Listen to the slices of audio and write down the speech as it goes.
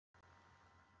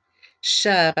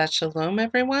Shabbat Shalom,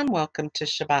 everyone. Welcome to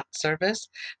Shabbat service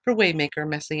for Waymaker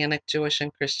Messianic Jewish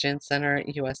and Christian Center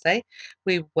USA.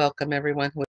 We welcome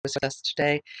everyone who is with us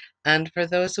today. And for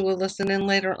those who will listen in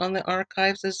later on the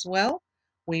archives as well,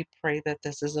 we pray that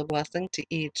this is a blessing to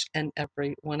each and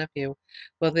every one of you.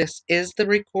 Well, this is the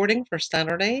recording for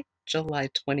Saturday, July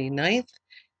 29th,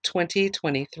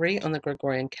 2023 on the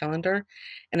Gregorian calendar.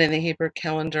 And in the Hebrew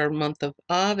calendar, month of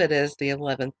Av, it is the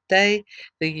 11th day.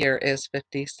 The year is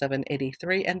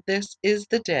 5783, and this is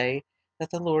the day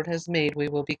that the Lord has made. We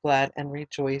will be glad and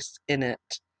rejoice in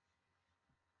it.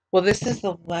 Well, this is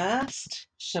the last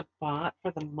Shabbat for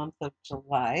the month of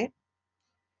July.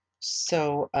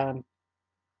 So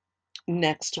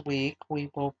next week we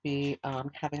will be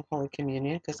having Holy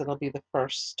Communion because it'll be the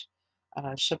first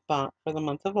Shabbat for the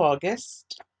month of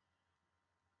August.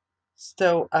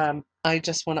 So I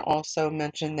just want to also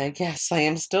mention that, yes, I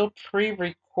am still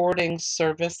pre-recording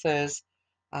services.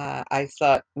 I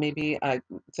thought maybe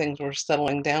things were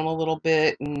settling down a little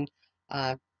bit, and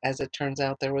as it turns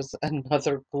out, there was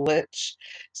another glitch.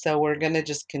 So we're going to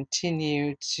just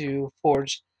continue to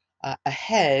forge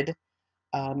ahead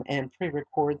and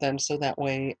pre-record them so that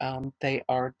way they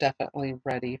are definitely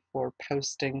ready for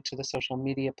posting to the social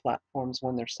media platforms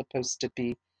when they're supposed to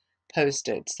be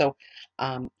posted. So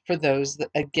for those that,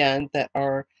 again, that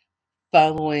are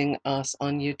following us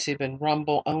on YouTube and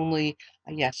Rumble only,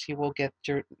 yes, you will get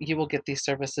these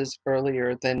services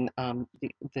earlier than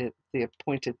the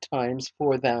appointed times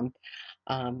for them.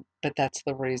 But that's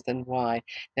the reason why.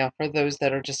 Now, for those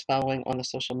that are just following on the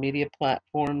social media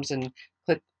platforms and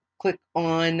click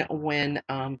on when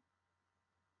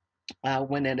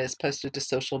it is posted to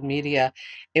social media,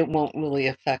 it won't really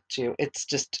affect you. It's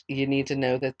just you need to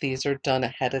know that these are done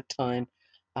ahead of time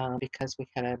because we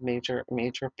had a major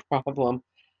problem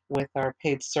with our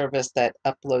paid service that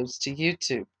uploads to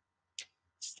YouTube.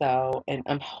 So, and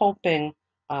I'm hoping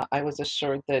I was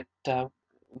assured that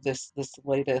this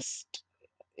latest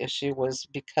issue was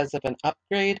because of an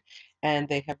upgrade, and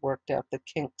they have worked out the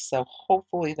kinks. So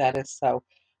hopefully that is so.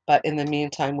 But in the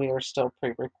meantime, we are still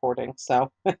pre-recording.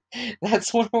 So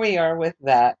that's where we are with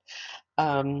that.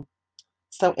 Um,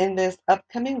 so in this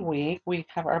upcoming week, we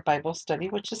have our Bible study,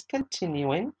 which is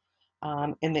continuing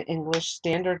in the English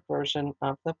Standard Version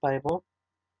of the Bible.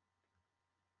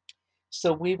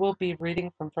 So we will be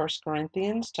reading from 1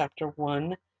 Corinthians chapter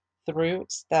 1 through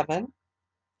 7.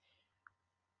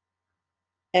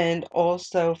 And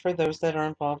also for those that are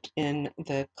involved in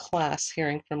the class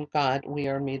Hearing from God, we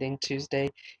are meeting Tuesday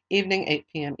evening, 8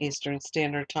 p.m. Eastern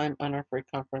Standard Time on our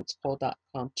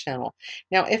freeconferencecall.com channel.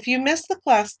 Now, if you missed the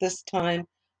class this time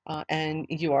and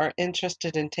you are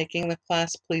interested in taking the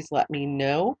class, please let me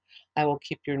know. I will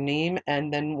keep your name,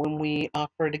 and then when we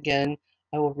offer it again,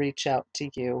 I will reach out to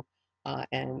you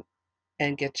and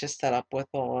get you set up with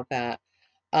all of that.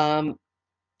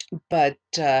 But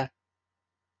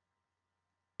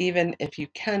even if you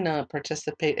cannot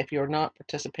participate, if you're not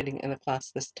participating in the class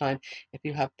this time, if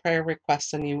you have prayer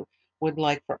requests and you would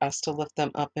like for us to lift them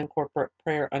up in corporate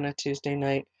prayer on a Tuesday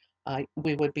night,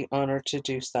 we would be honored to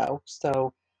do so.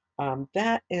 So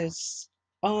that is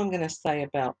all I'm going to say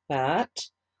about that.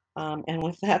 And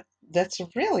with that, that's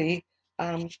really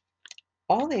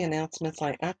all the announcements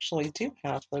I actually do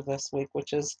have for this week,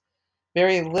 which is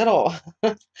very little,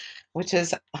 which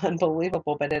is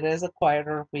unbelievable, but it is a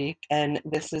quieter week, and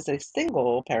this is a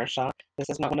single Parashat. This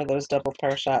is not one of those double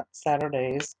Parashat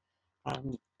Saturdays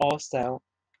also.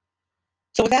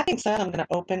 So with that being said, I'm going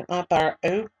to open up our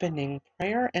opening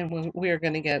prayer, and we are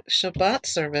going to get Shabbat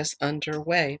service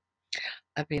underway.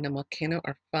 Avinu Malkeinu,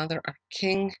 our Father, our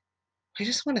King, we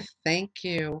just want to thank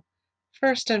you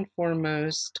first and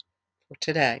foremost for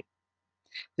today.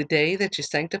 The day that you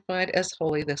sanctified as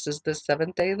holy. This is the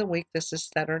seventh day of the week. This is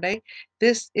Saturday.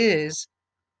 This is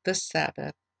the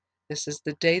Sabbath. This is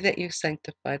the day that you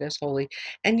sanctified as holy.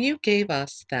 And you gave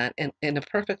us that in a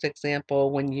perfect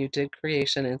example when you did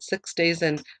creation in 6 days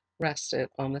and rested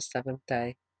on the seventh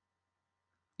day.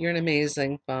 You're an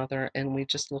amazing Father, and we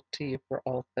just look to you for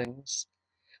all things.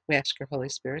 We ask your Holy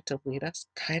Spirit to lead us,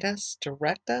 guide us,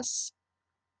 direct us,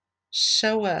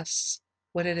 show us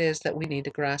what it is that we need to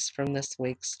grasp from this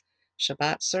week's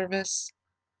Shabbat service,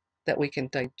 that we can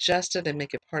digest it and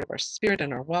make it part of our spirit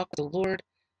and our walk with the Lord.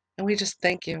 And we just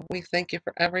thank you. We thank you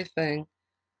for everything,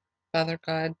 Father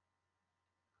God.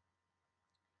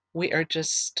 We are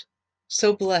just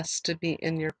so blessed to be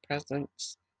in your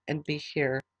presence and be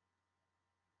here.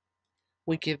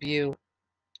 We give you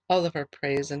all of our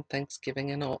praise and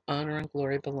thanksgiving, and all honor and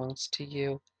glory belongs to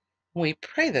you. We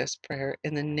pray this prayer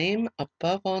in the name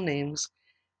above all names,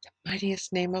 the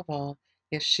mightiest name of all,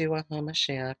 Yeshua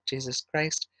HaMashiach, Jesus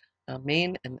Christ,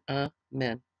 Amen and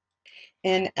amen.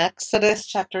 In Exodus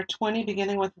chapter 20,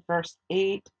 beginning with verse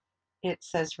 8, it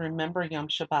says, "Remember Yom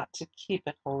Shabbat to keep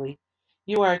it holy.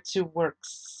 You are to work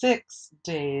 6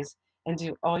 days and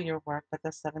do all your work, but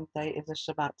the seventh day is a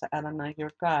Shabbat to Adonai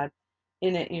your God.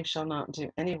 In it you shall not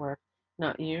do any work,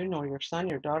 not you, nor your son,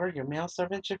 your daughter, your male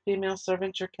servant, your female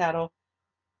servant, your cattle,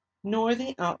 nor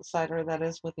the outsider that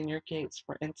is within your gates.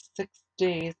 For in 6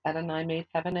 days Adonai made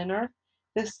heaven and earth,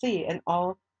 the sea, and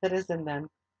all that is in them,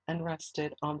 and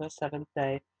rested on the seventh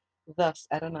day. Thus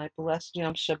Adonai blessed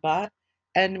Yom Shabbat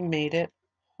and made it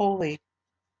holy."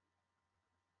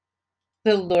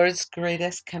 The Lord's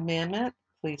greatest commandment,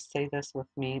 please say this with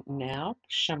me now.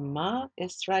 Shema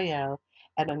Israel,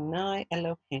 Adonai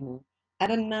Eloheinu,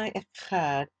 Adonai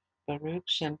Echad, Baruch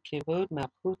Shem Kivud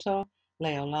Malchuto,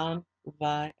 Leolam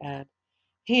Va'ed.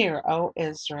 Hear, O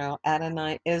Israel,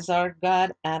 Adonai is our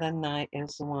God, Adonai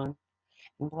is one.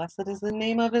 And blessed is the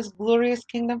name of his glorious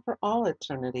kingdom for all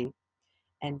eternity.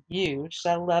 And you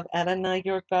shall love Adonai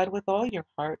your God with all your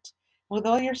heart, with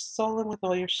all your soul, and with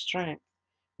all your strength.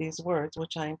 These words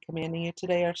which I am commanding you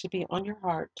today are to be on your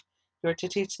heart. You are to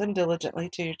teach them diligently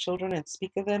to your children and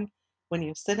speak of them when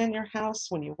you sit in your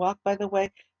house, when you walk by the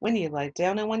way, when you lie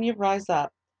down, and when you rise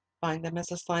up. Bind them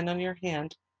as a sign on your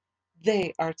hand.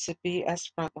 They are to be as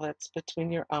frontlets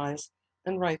between your eyes,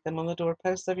 and write them on the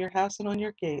doorposts of your house and on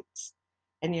your gates.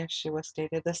 And Yeshua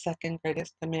stated the second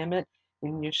greatest commandment,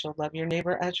 and you shall love your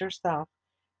neighbor as yourself.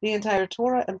 The entire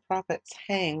Torah and prophets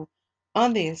hang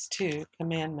on these two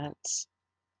commandments.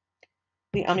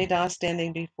 The Amidah,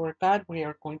 standing before God, we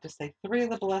are going to say three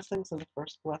of the blessings, and the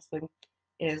first blessing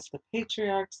is the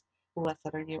patriarchs. Blessed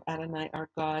are you, Adonai, our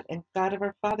God, and God of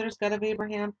our fathers, God of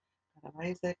Abraham, God of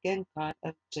Isaac, and God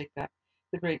of Jacob,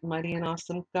 the great, mighty, and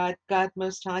awesome God, God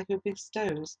most high, who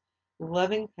bestows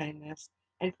loving kindness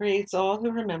and creates all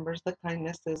who remembers the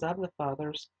kindnesses of the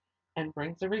fathers and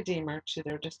brings a Redeemer to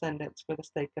their descendants for the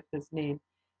sake of his name.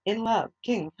 In love,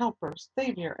 King, Helper,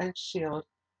 Savior, and Shield,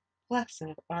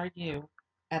 blessed are you,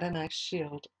 Adonai,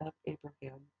 shield of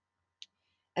Abraham.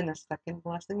 And the second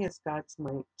blessing is God's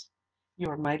might. You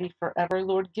are mighty forever,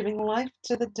 Lord, giving life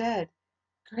to the dead.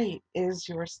 Great is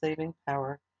your saving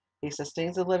power. He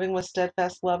sustains the living with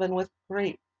steadfast love, and with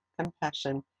great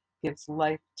compassion gives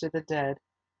life to the dead.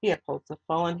 He upholds the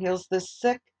fallen, heals the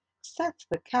sick, sets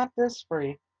the captives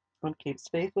free, and keeps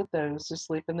faith with those who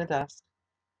sleep in the dust.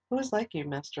 Who is like you,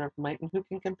 Master of might, and who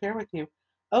can compare with you?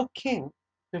 O King,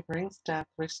 who brings death,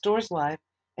 restores life,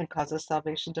 and causes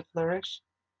salvation to flourish?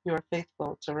 You are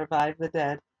faithful to revive the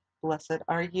dead. Blessed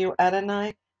are you,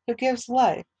 Adonai, who gives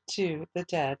life to the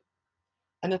dead.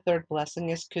 And the third blessing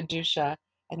is Kedusha,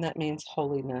 and that means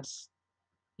holiness.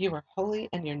 You are holy,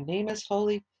 and your name is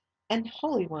holy, and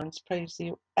holy ones praise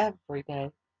you every day.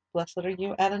 Blessed are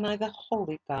you, Adonai, the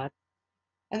holy God.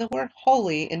 And the word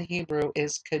holy in Hebrew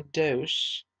is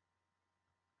kadosh,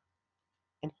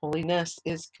 and holiness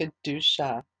is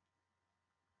Kedusha.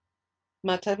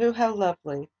 Matavu, how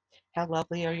lovely! How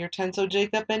lovely are your tents, O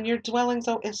Jacob, and your dwellings,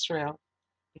 O Israel!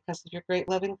 Because of your great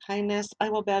loving kindness, I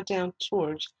will bow down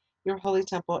towards your holy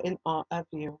temple in awe of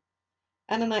you.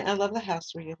 Adonai, I love the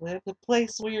house where you live, the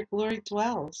place where your glory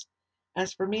dwells.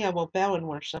 As for me, I will bow and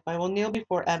worship. I will kneel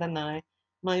before Adonai,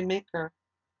 my Maker.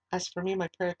 As for me, my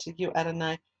prayer to you,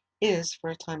 Adonai, is for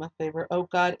a time of favor. O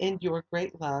God, in your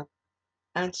great love,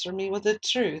 answer me with the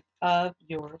truth of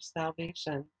your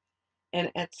salvation. And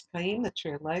Etz Chaim, the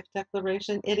tree of life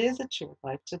declaration, it is a tree of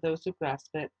life to those who grasp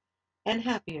it, and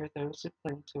happy are those who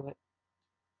cling to it.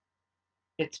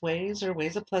 Its ways are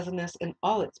ways of pleasantness, and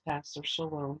all its paths are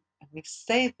shalom. And we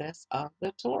say this of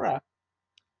the Torah.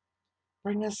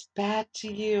 Bring us back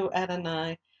to you,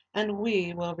 Adonai, and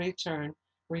we will return.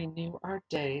 Renew our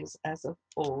days as of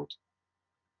old.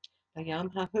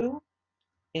 Hayam Hahu,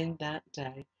 in that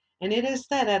day. And it is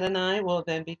said Adonai will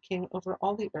then be king over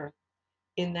all the earth.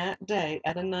 In that day,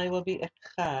 Adonai will be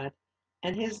Echad,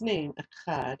 and his name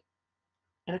Echad.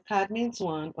 And Echad means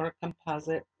one, or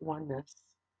composite oneness.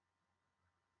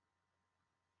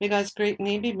 May God's great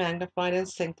name be magnified and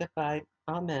sanctified.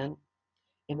 Amen.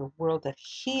 In a world that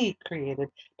he created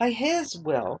by his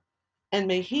will. And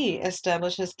may he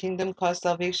establish his kingdom, cause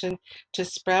salvation to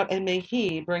sprout, and may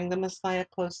he bring the Messiah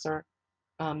closer.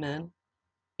 Amen.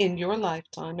 In your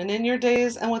lifetime, and in your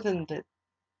days, and within the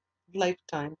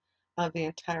lifetime of the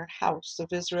entire house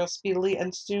of Israel, speedily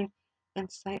and soon,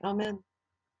 and say Amen.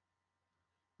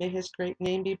 May his great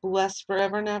name be blessed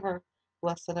forever and ever,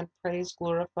 blessed and praised,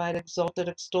 glorified, exalted,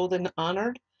 extolled, and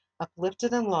honored,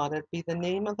 uplifted and lauded be the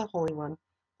name of the Holy One.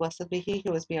 Blessed be he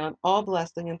who is beyond all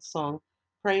blessing and song,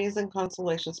 praise and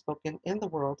consolation spoken in the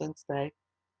world, and say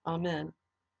Amen.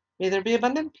 May there be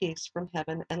abundant peace from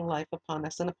heaven and life upon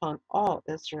us and upon all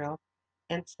Israel,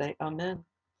 and say Amen.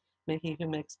 May he who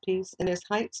makes peace in his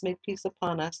heights make peace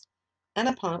upon us and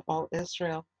upon all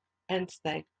Israel, and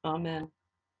say Amen.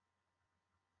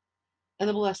 And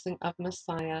the blessing of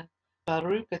Messiah,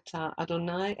 Baruch atah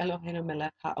Adonai Eloheinu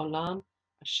melech haolam,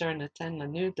 asher natan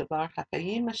lanu davar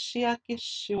hakayim Mashiach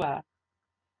Yeshua.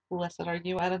 Blessed are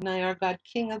you, Adonai, our God,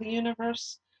 King of the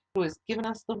universe, who has given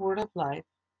us the word of life,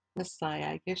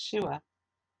 Messiah Yeshua.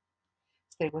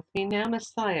 Say with me now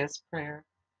Messiah's prayer.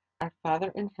 Our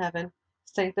Father in heaven,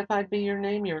 sanctified be your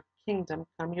name, your kingdom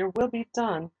come, your will be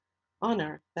done, on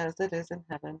earth as it is in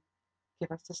heaven.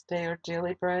 Give us this day our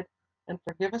daily bread, and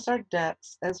forgive us our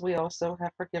debts, as we also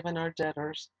have forgiven our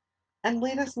debtors. And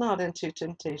lead us not into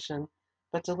temptation,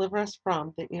 but deliver us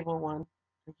from the evil one.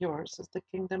 For yours is the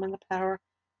kingdom and the power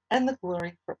and the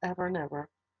glory forever and ever.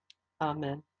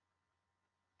 Amen.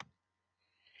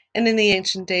 And in the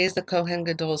ancient days, the Kohen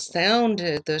Gadol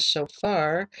sounded the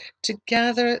shofar to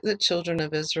gather the children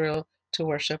of Israel to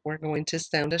worship. We're going to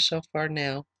sound a shofar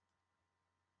now.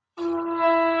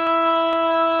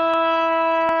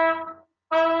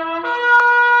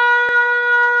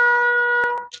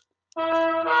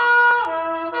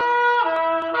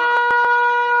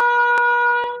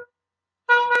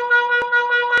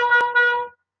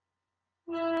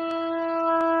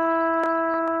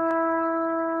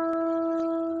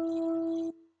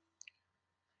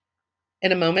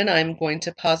 In a moment, I'm going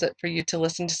to pause it for you to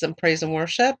listen to some praise and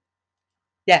worship.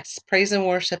 Yes, praise and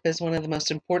worship is one of the most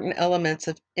important elements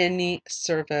of any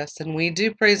service, and we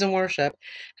do praise and worship.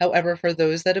 However, for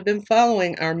those that have been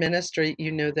following our ministry,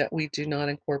 you know that we do not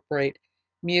incorporate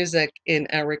music in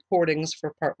our recordings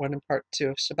for part one and part two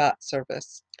of Shabbat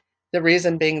service. The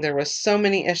reason being there were so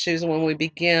many issues when we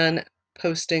began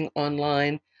posting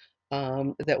online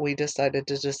that we decided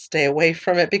to just stay away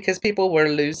from it because people were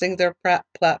losing their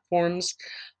platforms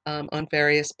on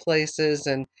various places,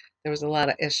 and there was a lot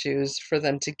of issues for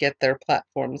them to get their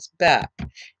platforms back.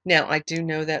 Now, I do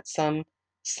know that some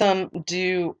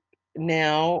do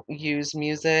now use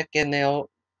music, and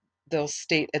they'll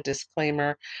state a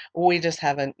disclaimer. We just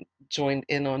haven't joined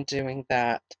in on doing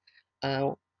that.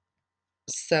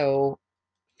 So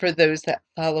for those that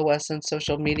follow us on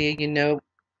social media, you know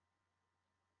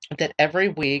that every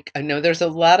week, I know there's a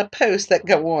lot of posts that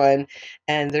go on,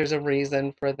 and there's a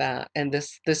reason for that. And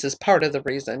this is part of the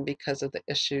reason because of the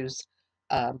issues.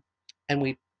 Um, and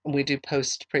we do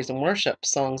post praise and worship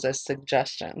songs as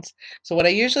suggestions. So what I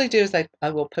usually do is I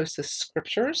will post the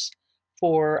scriptures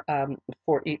for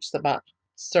each Shabbat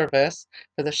service,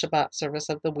 for the Shabbat service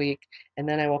of the week, and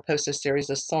then I will post a series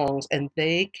of songs, and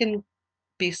they can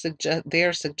they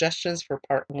are suggestions for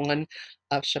part one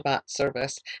of Shabbat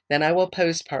service. Then I will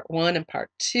post part one and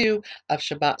part two of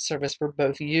Shabbat service for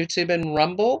both YouTube and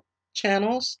Rumble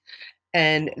channels.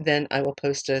 And then I will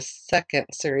post a second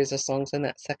series of songs, and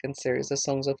that second series of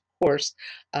songs, of course,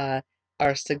 are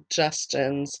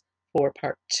suggestions for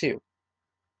part two.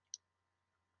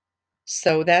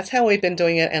 So that's how we've been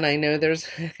doing it, and I know there's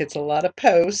it's a lot of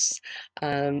posts,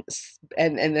 and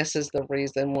this is the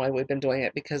reason why we've been doing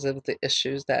it, because of the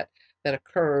issues that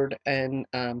occurred, and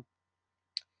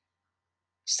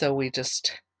so we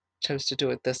just chose to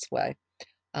do it this way.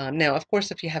 Now, of course,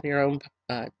 if you have your own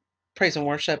praise and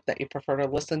worship that you prefer to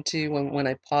listen to when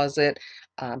I pause it,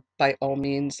 by all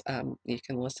means, you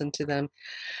can listen to them.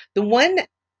 The one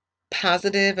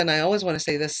positive, and I always want to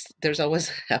say this, there's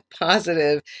always a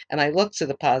positive, and I look to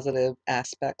the positive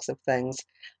aspects of things.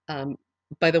 Um,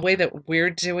 by the way that we're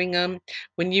doing them,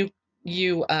 when you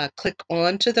click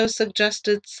on to those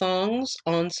suggested songs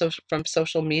on from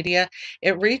social media,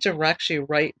 it redirects you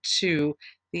right to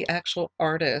the actual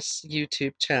artist's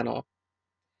YouTube channel.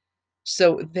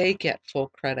 So they get full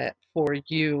credit for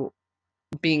you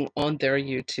being on their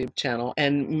YouTube channel,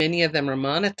 and many of them are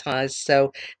monetized,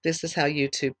 so this is how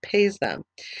YouTube pays them.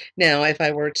 Now, if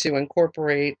I were to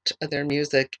incorporate their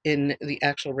music in the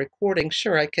actual recording,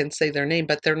 sure, I can say their name,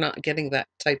 but they're not getting that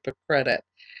type of credit.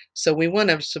 So we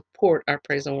want to support our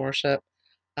praise and worship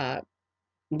uh,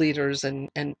 leaders and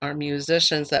our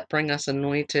musicians that bring us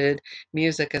anointed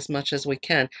music as much as we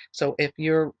can. So if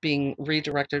you're being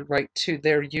redirected right to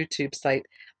their YouTube site,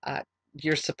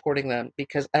 you're supporting them,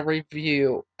 because every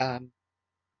view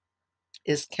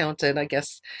is counted, I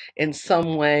guess, in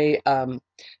some way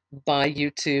by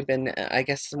YouTube. And I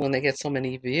guess when they get so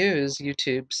many views,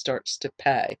 YouTube starts to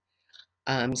pay.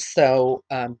 So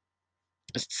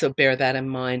bear that in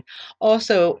mind.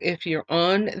 Also, if you're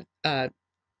on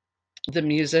the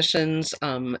musicians'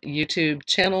 YouTube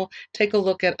channel. Take a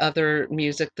look at other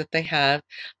music that they have.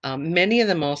 Many of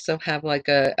them also have like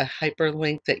a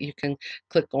hyperlink that you can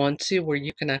click onto where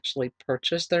you can actually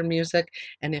purchase their music.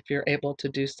 And if you're able to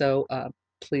do so,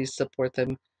 please support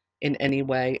them in any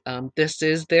way. This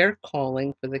is their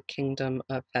calling for the kingdom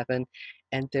of heaven,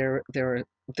 and they're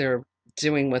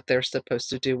doing what they're supposed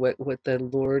to do, what the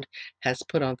Lord has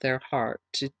put on their heart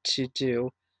to do.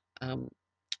 Um,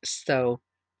 so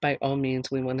by all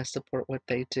means, we want to support what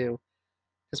they do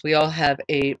because we all have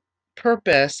a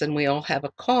purpose and we all have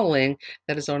a calling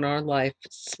that is on our life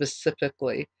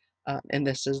specifically, and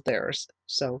this is theirs.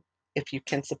 So if you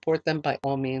can support them, by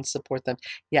all means, support them.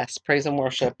 Yes, praise and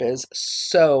worship is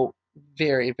so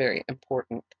very, very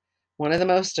important. One of the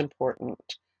most important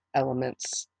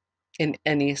elements in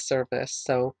any service.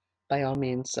 So by all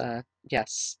means,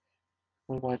 yes,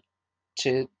 we want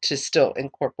to still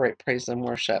incorporate praise and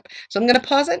worship. So I'm going to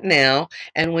pause it now,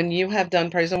 and when you have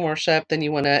done praise and worship, then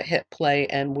you want to hit play,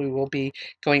 and we will be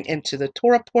going into the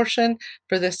Torah portion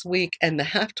for this week and the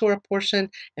half Torah portion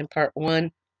in part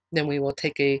one. Then we will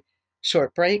take a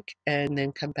short break and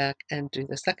then come back and do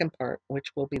the second part,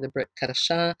 which will be the Brit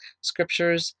Kadashah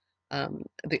scriptures,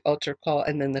 the altar call,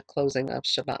 and then the closing of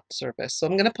Shabbat service. So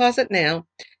I'm going to pause it now,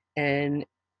 and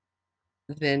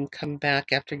then come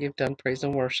back after you've done praise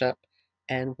and worship,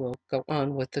 and we'll go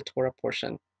on with the Torah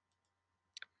portion.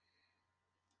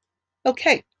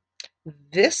 Okay,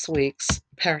 this week's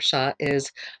Parashat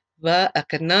is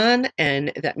Va'akanan,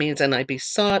 and that means and I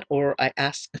besought or I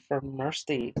ask for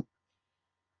mercy.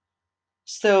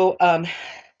 So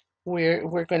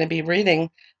we're going to be reading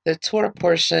the Torah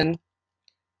portion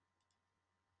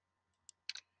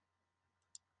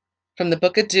from the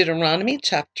book of Deuteronomy,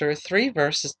 chapter 3,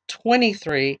 verses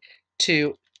 23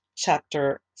 to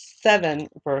chapter 7,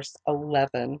 verse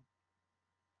 11.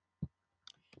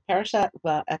 Parashat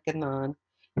Va'akanan.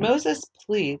 Moses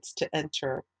pleads to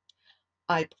enter.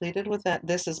 I pleaded with that.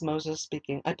 This is Moses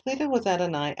speaking. I pleaded with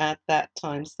Adonai at that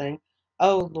time, saying,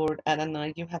 O Lord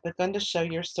Adonai, you have begun to show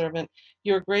your servant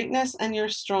your greatness and your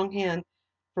strong hand.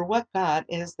 For what God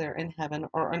is there in heaven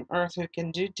or on earth who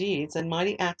can do deeds and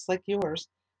mighty acts like yours?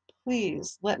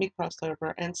 Please let me cross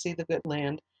over and see the good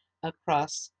land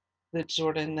across the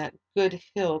Jordan, that good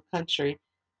hill country,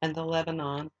 and the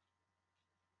Lebanon.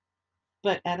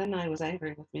 But Adonai was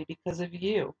angry with me because of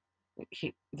you.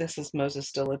 This is Moses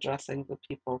still addressing the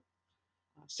people.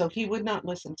 So he would not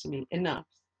listen to me. Enough,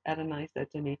 Adonai said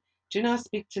to me. Do not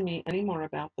speak to me any more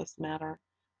about this matter.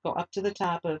 Go up to the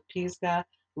top of Pisgah,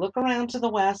 look around to the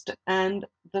west and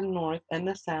the north and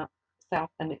the south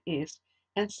and the east,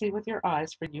 and see with your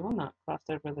eyes, for you will not cross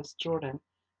over this Jordan.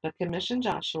 But commission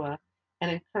Joshua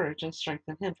and encourage and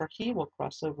strengthen him, for he will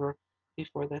cross over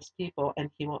before this people, and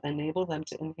he will enable them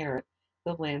to inherit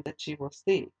the land that you will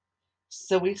see.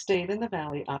 So we stayed in the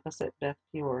valley opposite Beth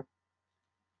Peor.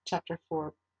 Chapter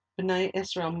 4. Bnei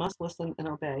Israel must listen and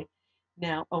obey.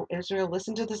 Now, O Israel,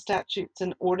 listen to the statutes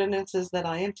and ordinances that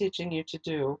I am teaching you to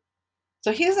do.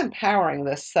 So he's empowering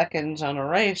the second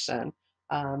generation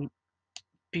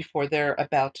before they're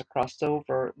about to cross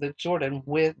over the Jordan,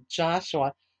 with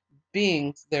Joshua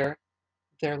being their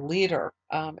leader,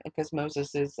 because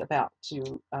Moses is about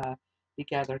to be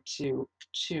gathered to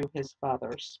his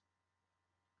fathers.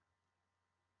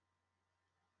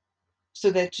 So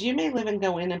that you may live and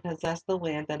go in and possess the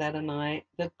land that Adonai,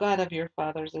 the God of your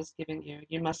fathers, is giving you.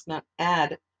 You must not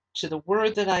add to the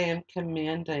word that I am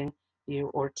commanding you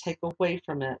or take away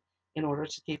from it in order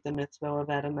to keep the mitzvah of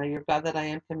Adonai, your God, that I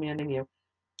am commanding you.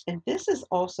 And this is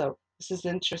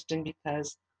interesting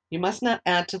because you must not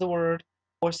add to the word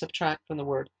or subtract from the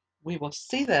word. We will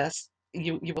see this,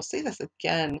 you will see this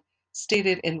again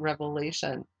stated in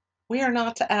Revelation. We are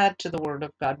not to add to the word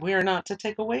of God. We are not to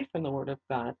take away from the word of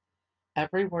God.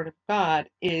 Every word of God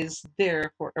is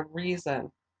there for a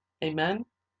reason. Amen?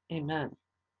 Amen.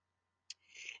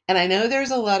 And I know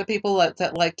there's a lot of people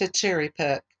that like to cherry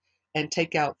pick and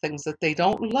take out things that they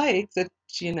don't like, that,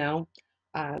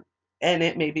 uh, and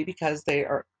it may be because they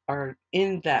are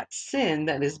in that sin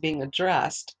that is being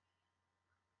addressed,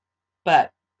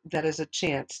 but that is a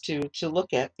chance to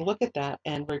look at that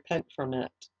and repent from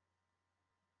it.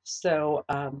 So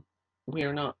we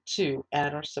are not to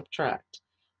add or subtract.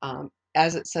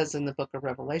 As it says in the book of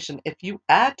Revelation, if you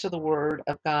add to the word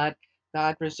of God,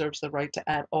 God reserves the right to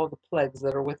add all the plagues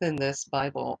that are within this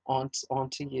Bible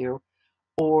onto you.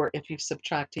 Or if you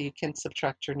subtract, you can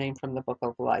subtract your name from the book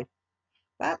of life.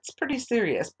 That's pretty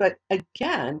serious. But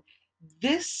again,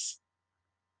 this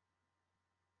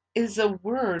is a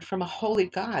word from a holy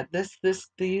God. This is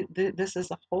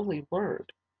a holy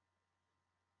word.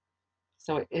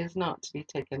 So it is not to be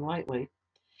taken lightly.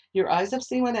 Your eyes have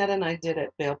seen what Adonai did at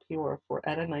Baal Peor, for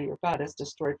Adonai your God has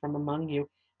destroyed from among you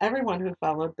everyone who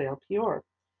followed Baal Peor.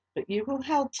 But you who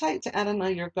held tight to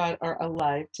Adonai your God are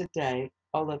alive today,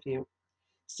 all of you.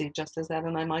 See, just as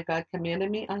Adonai my God commanded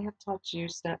me, I have taught you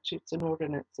statutes and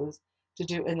ordinances to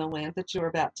do in the land that you are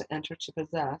about to enter to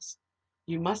possess.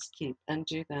 You must keep and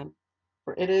do them.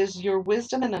 For it is your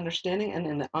wisdom and understanding, and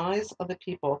in the eyes of the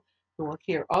people who will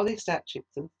hear all these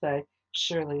statutes and say,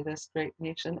 surely this great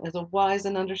nation is a wise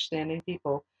and understanding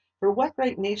people. For what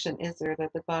great nation is there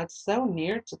that the God so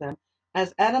near to them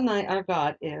as Adonai our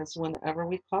God is whenever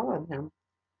we call on him?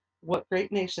 What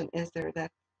great nation is there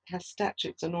that has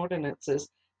statutes and ordinances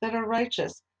that are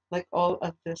righteous, like all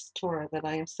of this Torah that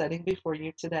I am setting before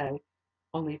you today?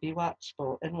 Only be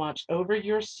watchful and watch over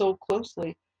your soul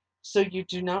closely, so you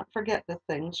do not forget the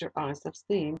things your eyes have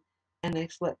seen, and they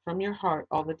slip from your heart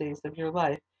all the days of your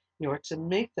life. You are to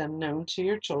make them known to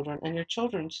your children and your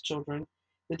children's children.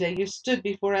 The day you stood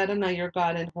before Adonai your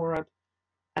God in Horeb,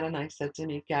 Adonai said to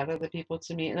me, gather the people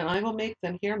to me, and I will make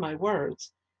them hear my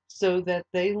words, so that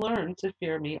they learn to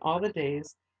fear me all the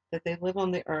days that they live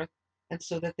on the earth, and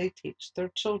so that they teach their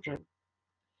children.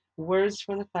 Words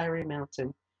from the fiery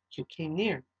mountain. You came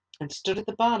near and stood at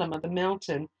the bottom of the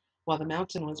mountain, while the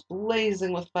mountain was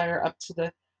blazing with fire up to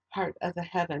the heart of the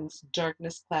heavens,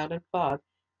 darkness, cloud, and fog.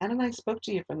 Adonai spoke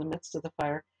to you from the midst of the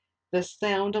fire. The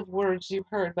sound of words you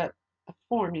heard, but a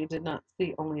form you did not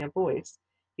see, only a voice.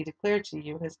 He declared to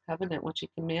you his covenant, which he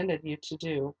commanded you to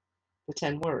do, the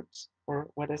 10 words, or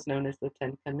what is known as the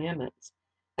 10 Commandments.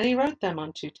 And he wrote them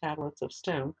on 2 tablets of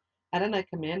stone. Adonai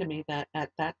commanded me that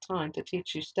at that time to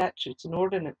teach you statutes and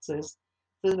ordinances,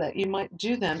 so that you might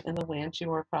do them in the land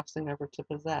you are crossing over to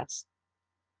possess.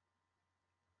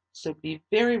 So be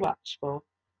very watchful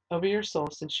over your soul,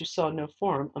 since you saw no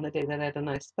form on the day that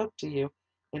Adonai spoke to you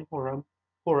in Horeb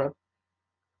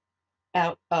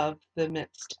out of the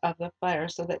midst of the fire,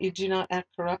 so that you do not act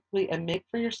corruptly and make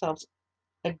for yourselves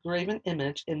a graven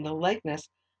image in the likeness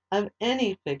of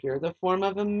any figure, the form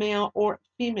of a male or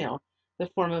female, the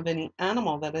form of any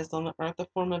animal that is on the earth, the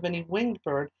form of any winged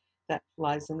bird that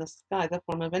flies in the sky, the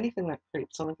form of anything that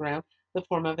creeps on the ground, the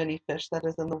form of any fish that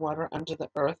is in the water under the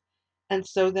earth, and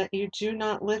so that you do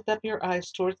not lift up your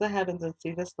eyes towards the heavens and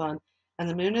see the sun and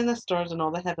the moon and the stars and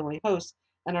all the heavenly hosts,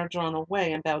 and are drawn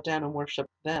away and bow down and worship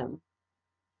them.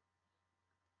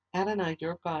 Adonai,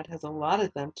 your God, has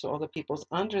allotted them to all the peoples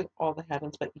under all the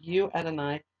heavens, but you,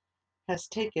 Adonai, has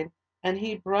taken, and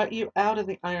he brought you out of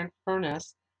the iron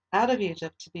furnace, out of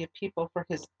Egypt, to be a people for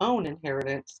his own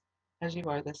inheritance, as you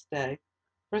are this day.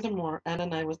 Furthermore,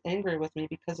 Adonai was angry with me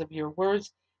because of your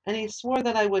words, and he swore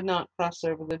that I would not cross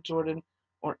over the Jordan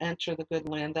or enter the good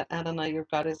land that Adonai your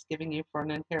God is giving you for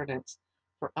an inheritance,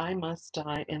 for I must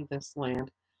die in this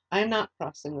land. I am not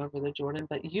crossing over the Jordan,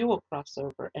 but you will cross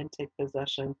over and take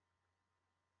possession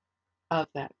of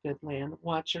that good land.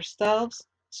 Watch yourselves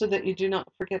so that you do not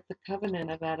forget the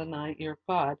covenant of Adonai your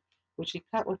God, which he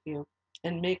cut with you,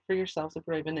 and make for yourselves a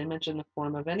graven image in the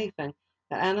form of anything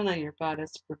that Adonai your God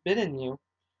has forbidden you.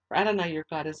 For Adonai your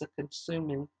God is a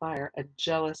consuming fire, a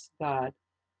jealous God.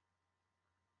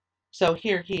 So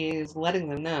here he is letting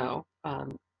them know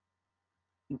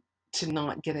to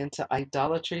not get into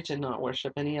idolatry, to not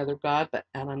worship any other God but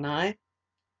Adonai.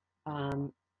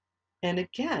 Um, and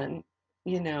again,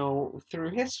 through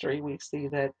history, we see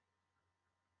that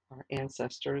our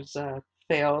ancestors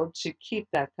failed to keep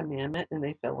that commandment, and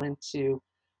they fell into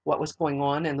what was going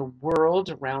on in the world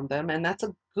around them. And that's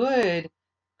a good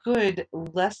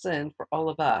lesson for all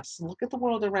of us. Look at the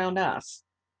world around us.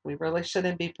 We really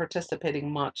shouldn't be participating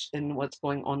much in what's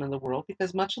going on in the world,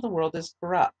 because much of the world is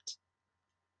corrupt.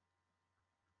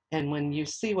 And when you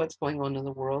see what's going on in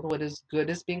the world, what is good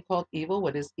is being called evil,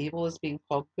 what is evil is being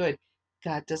called good.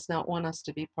 God does not want us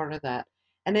to be part of that.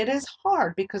 And it is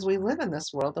hard because we live in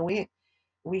this world, and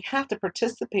we have to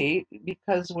participate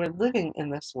because we're living in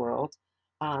this world,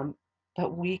 um,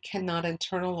 but we cannot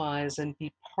internalize and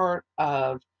be part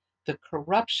of the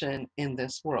corruption in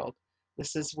this world.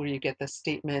 This is where you get the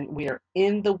statement, we are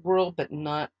in the world, but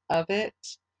not of it.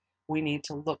 We need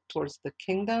to look towards the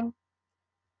kingdom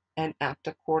and act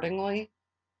accordingly,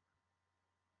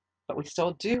 but we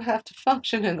still do have to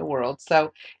function in the world.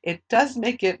 So it does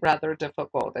make it rather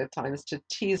difficult at times to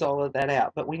tease all of that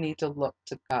out, but we need to look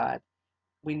to God.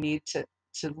 We need to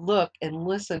look and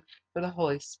listen for the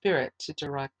Holy Spirit to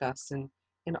direct us in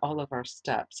all of our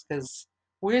steps, because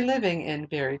we're living in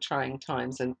very trying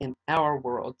times in our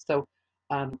world. So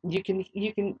you can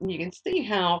see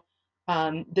how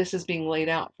this is being laid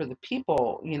out for the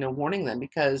people, warning them,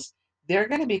 because they're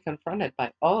going to be confronted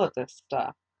by all of this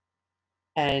stuff.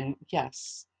 And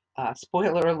yes,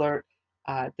 spoiler alert,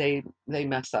 they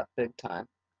mess up big time.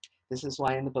 This is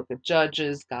why in the book of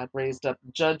Judges, God raised up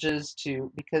judges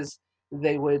to because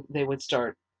they would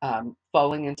start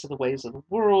falling into the ways of the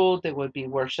world. They would be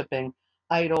worshiping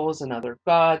idols and other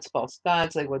gods, false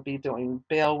gods. They would be doing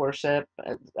Baal worship,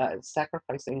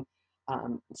 sacrificing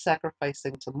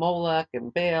to Moloch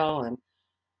and Baal, and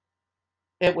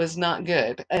it was not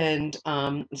good. And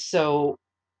so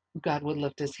God would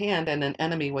lift his hand and an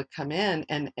enemy would come in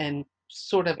and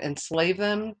sort of enslave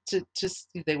them to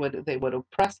they would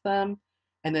oppress them,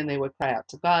 and then they would cry out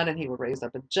to God and he would raise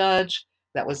up a judge.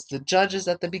 That was the judges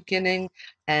at the beginning,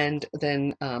 and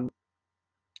then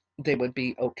they would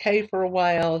be okay for a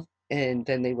while, and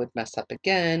then they would mess up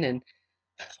again, and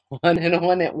on and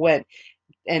on it went.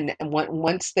 And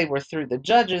once they were through the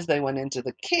judges, they went into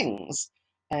the kings,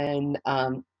 and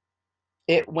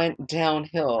it went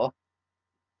downhill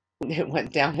it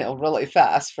went downhill really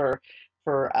fast for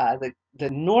the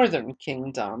northern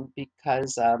kingdom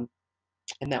because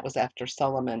and that was after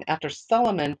Solomon.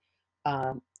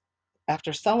 Um,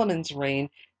 after Solomon's reign,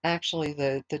 actually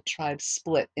the tribe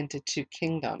split into two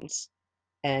kingdoms,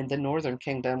 and the northern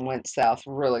kingdom went south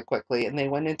really quickly, and they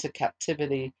went into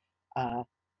captivity uh,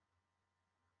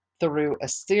 through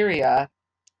Assyria,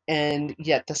 and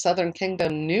yet the southern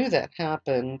kingdom knew that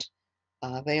happened.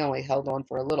 They only held on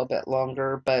for a little bit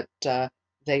longer, but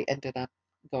they ended up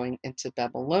going into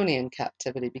Babylonian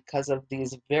captivity because of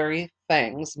these very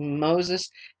things. Moses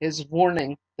is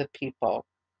warning the people.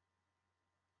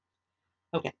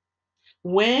 Okay,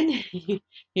 when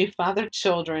you father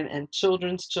children and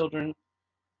children's children,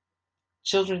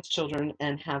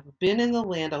 and have been in the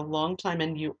land a long time,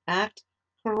 and you act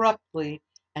corruptly,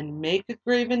 and make a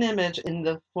graven image in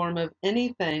the form of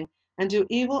anything, and do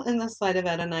evil in the sight of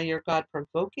Adonai your God,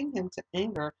 provoking him to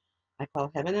anger, I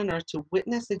call heaven and earth to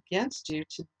witness against you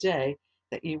today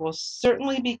that you will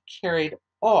certainly be carried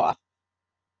off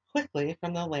quickly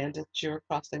from the land that you're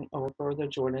crossing over the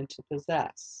Jordan to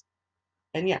possess.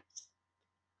 And yes,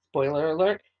 spoiler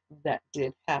alert, that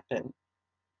did happen.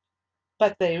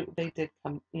 But they did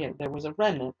come, there was a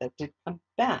remnant that did come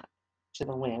back to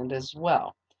the land as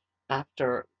well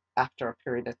after a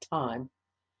period of time.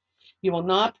 You will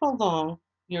not prolong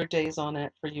your days on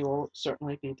it, for you will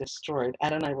certainly be destroyed.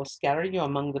 Adonai will scatter you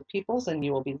among the peoples, and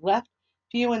you will be left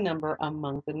few in number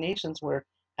among the nations where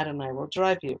Adonai will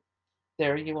drive you.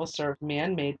 There you will serve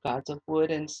man-made gods of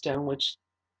wood and stone, which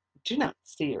do not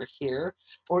see or hear,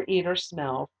 or eat or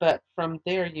smell, but from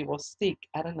there you will seek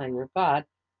Adonai your God,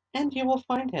 and you will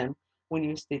find him when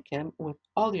you seek him with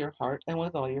all your heart and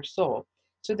with all your soul.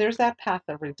 So there's that path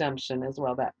of redemption as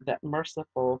well, that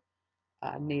merciful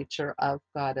nature of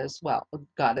God as well.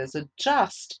 God is a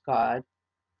just God,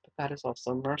 but God is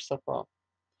also merciful.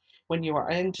 When you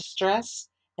are in distress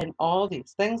and all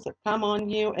these things that come on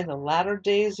you in the latter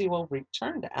days, you will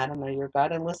return to Adonai your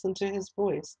God and listen to his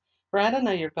voice. For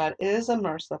Adonai your God is a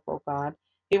merciful God.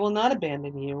 He will not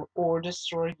abandon you or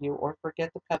destroy you or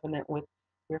forget the covenant with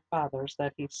your fathers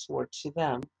that he swore to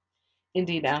them.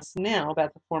 Indeed, ask now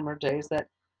about the former days that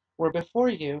were before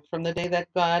you, from the day that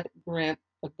God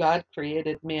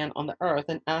created man on the earth,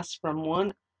 and ask from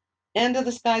one end of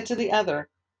the sky to the other,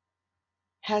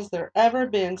 has there ever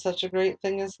been such a great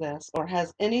thing as this, or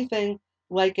has anything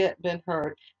like it been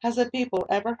heard? Has a people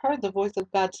ever heard the voice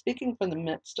of God speaking from the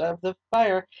midst of the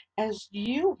fire as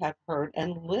you have heard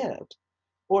and lived?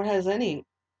 Or has any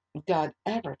God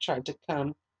ever tried to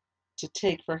come to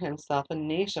take for himself a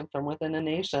nation from within a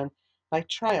nation by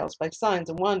trials, by signs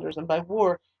and wonders, and by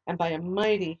war, and by a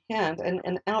mighty hand and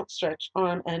an outstretched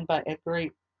arm, and by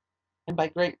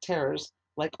great terrors,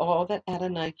 like all that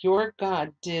Adonai your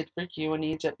God did for you in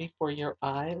Egypt before your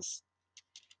eyes?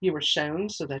 You were shown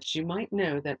so that you might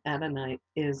know that Adonai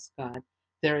is God.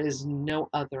 There is no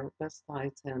other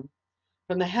besides him.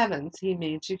 From the heavens he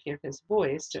made you hear his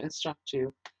voice to instruct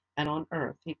you, and on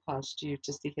earth he caused you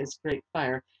to see his great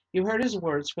fire. You heard his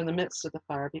words from the midst of the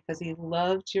fire, because he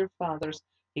loved your fathers.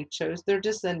 He chose their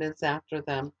descendants after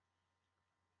them.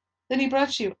 Then he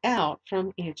brought you out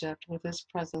from Egypt with his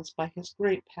presence by his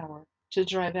great power, to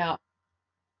drive out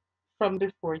from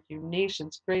before you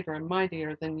nations greater and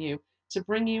mightier than you, to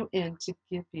bring you in to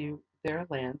give you their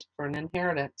land for an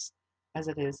inheritance, as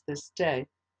it is this day.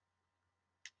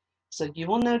 So you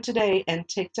will know today and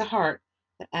take to heart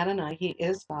that Adonai, he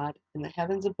is God in the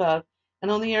heavens above and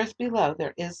on the earth below.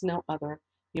 There is no other.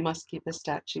 You must keep his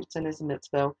statutes and his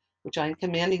mitzvot, which I am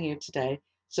commanding you today,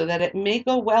 so that it may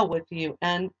go well with you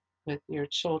and with your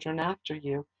children after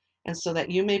you, and so that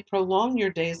you may prolong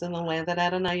your days in the land that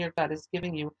Adonai your God is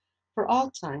giving you for all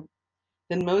time.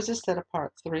 Then Moses set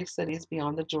apart 3 cities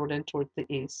beyond the Jordan toward the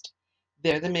east.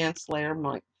 There the manslayer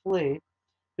might flee,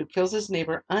 who kills his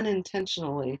neighbor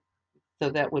unintentionally, so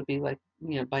that would be like,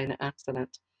 by an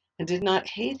accident, and did not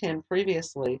hate him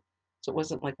previously. So it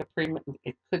wasn't like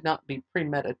it could not be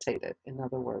premeditated, in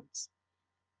other words.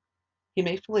 He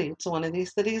may flee to one of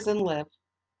these cities and live.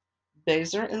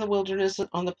 Bezer in the wilderness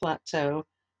on the plateau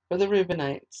for the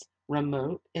Reubenites,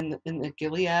 Ramoth in the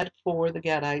Gilead for the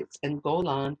Gadites, and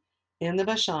Golan in the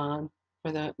Bashan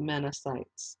for the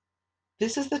Manassites.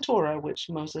 This is the Torah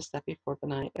which Moses set before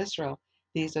Bnei Israel.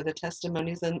 These are the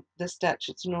testimonies and the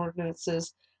statutes and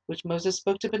ordinances which Moses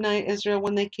spoke to Bnei Israel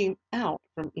when they came out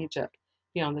from Egypt,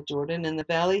 beyond the Jordan in the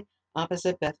valley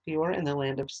opposite Beth Peor in the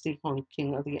land of Sihon,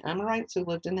 king of the Amorites, who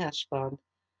lived in Heshbon,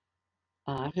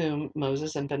 whom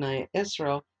Moses and Bnei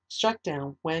Israel struck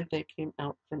down when they came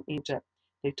out from Egypt.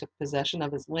 They took possession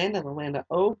of his land and the land of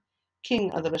Og,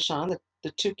 king of the Bashan,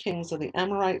 the 2 kings of the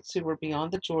Amorites who were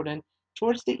beyond the Jordan,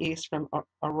 towards the east from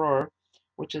Aror,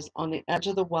 which is on the edge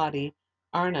of the Wadi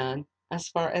Arnon, as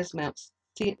far as Mount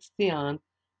Sion,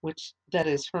 that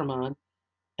is Hermon,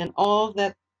 and all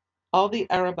the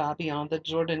Arabah beyond the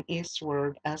Jordan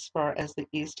eastward, as far as the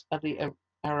east of the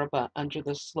Arabah under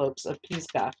the slopes of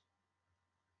Pisgah.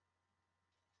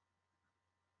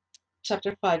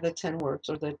 Chapter 5, the 10 words,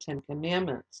 or the 10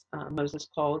 commandments. Moses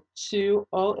called to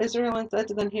all Israel and said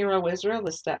to them, Hear, O Israel,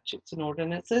 the statutes and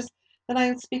ordinances that I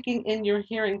am speaking in your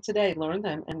hearing today. Learn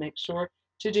them and make sure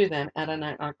to do them.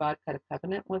 Adonai, our God, cut a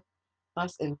covenant with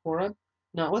us in Horeb.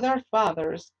 Not with our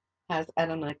fathers has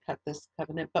Adonai cut this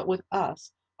covenant, but with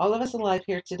us. All of us alive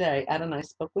here today, Adonai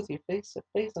spoke with you face to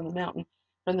face on the mountain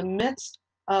from the midst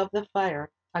of the fire.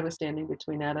 I was standing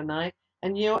between Adonai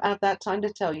and you at that time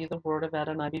to tell you the word of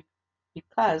Adonai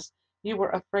because you were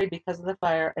afraid because of the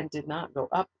fire and did not go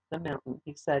up the mountain.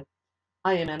 He said,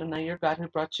 I am Adonai, your God, who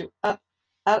brought you up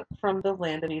from the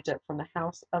land of Egypt, from the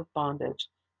house of bondage.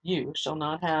 You shall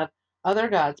not have other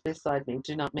gods beside me.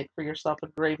 Do not make for yourself a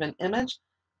graven image,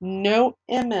 no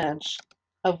image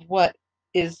of what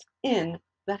is in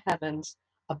the heavens,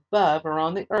 above or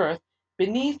on the earth,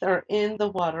 beneath or in the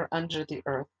water under the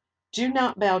earth. Do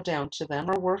not bow down to them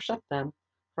or worship them,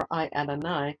 for I,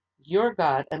 Adonai, your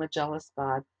God, am a jealous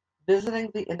God, visiting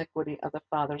the iniquity of the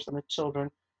fathers and the children,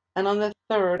 and on the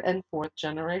 3rd and 4th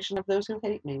generation of those who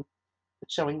hate me,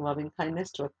 but showing loving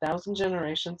kindness to 1,000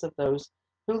 generations of those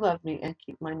who love me and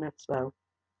keep my mitzvah.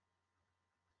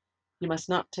 You must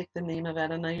not take the name of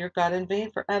Adonai your God in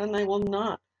vain, for Adonai will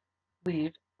not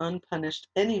leave unpunished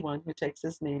anyone who takes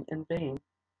his name in vain.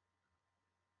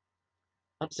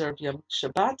 Observe Yom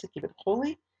Shabbat to keep it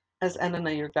holy, as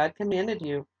Adonai your God commanded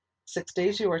you. 6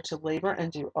 days you are to labor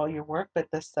and do all your work, but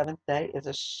the 7th day is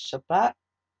a Shabbat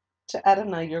to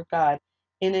Adonai your God.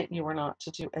 In it you are not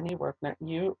to do any work, not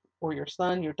you or your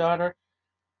son, your daughter,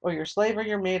 or your slave or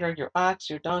your maid, or your ox,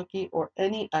 your donkey, or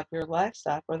any of your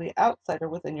livestock, or the outsider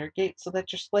within your gates, so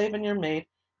that your slave and your maid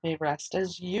may rest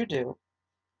as you do.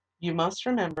 You must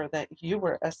remember that you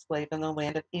were a slave in the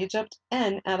land of Egypt,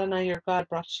 and Adonai your God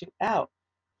brought you out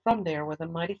from there with a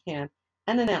mighty hand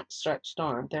and an outstretched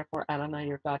arm. Therefore Adonai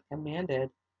your God commanded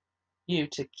you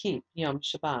to keep Yom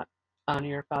Shabbat. Honor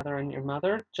your father and your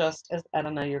mother, just as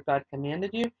Adonai your God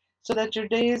commanded you, so that your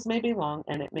days may be long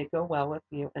and it may go well with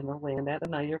you in the land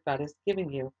Adonai your God is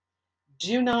giving you.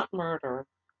 Do not murder.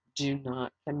 Do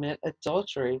not commit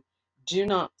adultery. Do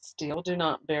not steal. Do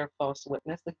not bear false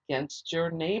witness against your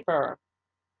neighbor.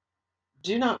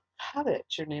 Do not covet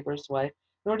your neighbor's wife,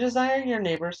 nor desire your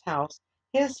neighbor's house,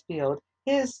 his field,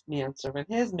 his manservant,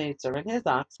 his maidservant, his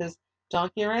ox, his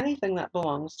donkey, or anything that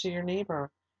belongs to your neighbor.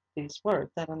 These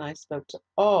words Adonai spoke to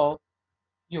all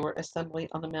your assembly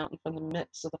on the mountain from the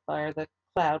midst of the fire, the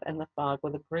cloud, and the fog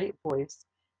with a great voice.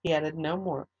 He added no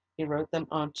more. He wrote them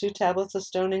on 2 tablets of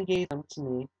stone and gave them to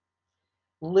me.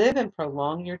 Live and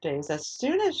prolong your days. As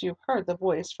soon as you heard the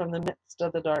voice from the midst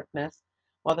of the darkness,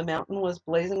 while the mountain was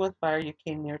blazing with fire, you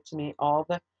came near to me. All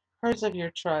the herds of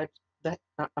your tribes,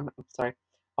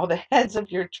 all the heads of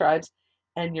your tribes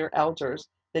and your elders.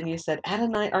 Then you said,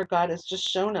 Adonai, our God, has just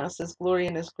shown us his glory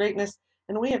and his greatness,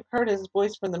 and we have heard his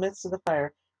voice from the midst of the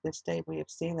fire. This day we have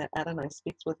seen that Adonai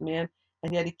speaks with man,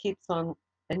 and yet he keeps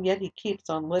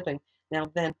on living. Now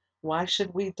then, why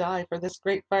should we die? For this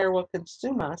great fire will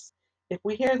consume us if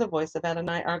we hear the voice of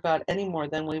Adonai our God any more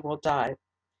than we will die.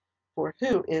 For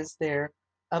who is there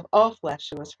of all flesh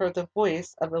who has heard the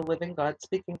voice of the living God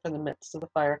speaking from the midst of the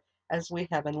fire as we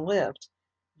have and lived?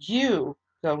 You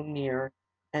go near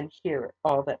and hear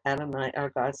all that Adonai our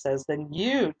God says. Then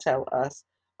you tell us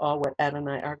all what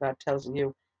Adonai our God tells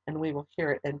you, and we will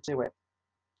hear it and do it.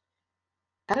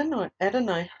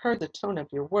 Adonai heard the tone of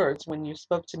your words when you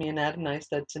spoke to me, and Adonai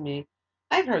said to me,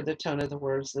 I've heard the tone of the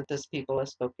words that this people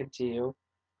has spoken to you.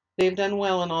 They've done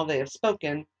well in all they have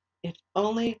spoken. If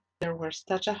only there were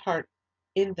such a heart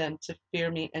in them to fear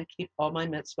me and keep all my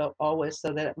mitzvot always,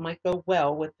 so that it might go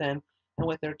well with them and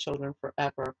with their children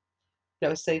forever.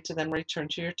 Go say to them, return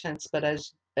to your tents, but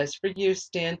as for you,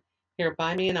 stand here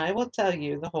by me, and I will tell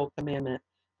you the whole commandment,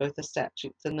 both the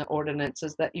statutes and the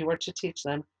ordinances that you are to teach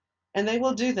them, and they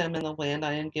will do them in the land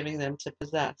I am giving them to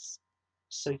possess.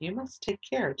 So you must take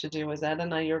care to do as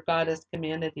Adonai your God has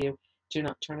commanded you. Do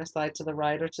not turn aside to the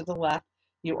right or to the left.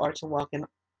 You are to walk in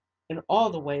all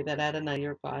the way that Adonai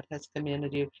your God has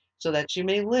commanded you, so that you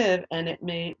may live and it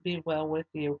may be well with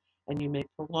you, and you may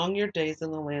prolong your days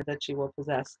in the land that you will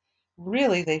possess.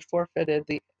 Really, they forfeited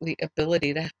the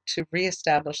ability to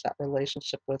reestablish that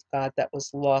relationship with God that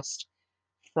was lost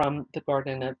from the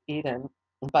Garden of Eden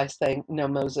by saying, no,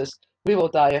 Moses, we will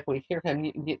die if we hear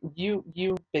him.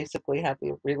 You basically have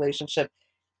the relationship.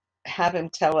 Have him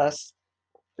tell us,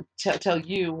 tell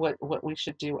you what we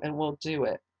should do, and we'll do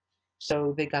it.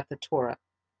 So they got the Torah,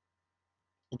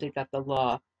 they got the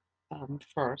law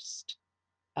first,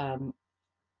 um,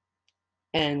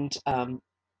 and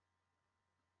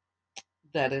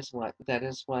that is what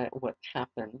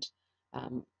happened.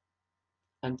 Um,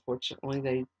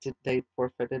 Unfortunately, they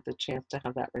forfeited the chance to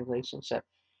have that relationship.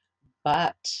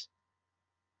 But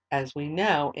as we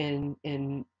know in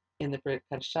the Brit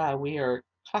Hadashah, we are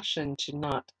cautioned to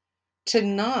not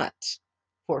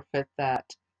forfeit that.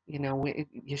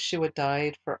 Yeshua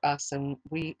died for us, and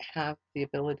we have the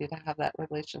ability to have that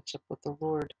relationship with the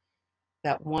Lord,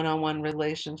 that one-on-one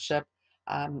relationship.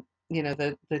 The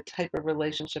type of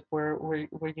relationship where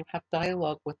you have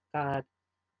dialogue with God,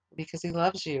 because He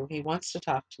loves you. He wants to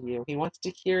talk to you. He wants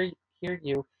to hear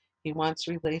you. He wants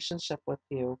relationship with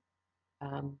you.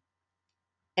 Um,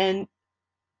 and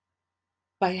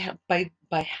by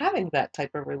having that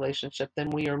type of relationship,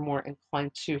 then we are more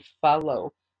inclined to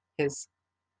follow His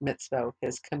mitzvot,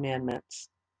 His commandments.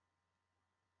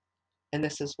 And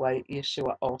this is why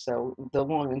Yeshua also, the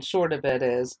long and short of it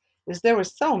is there were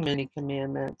so many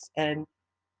commandments, and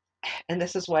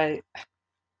this is why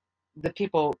the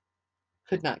people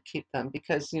could not keep them,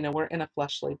 because we're in a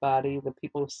fleshly body. The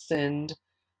people sinned,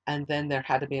 and then there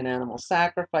had to be an animal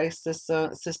sacrifice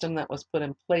system that was put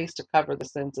in place to cover the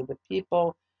sins of the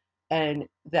people, and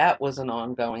that was an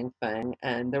ongoing thing,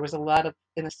 and there was a lot of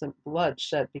innocent blood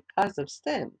shed because of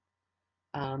sin,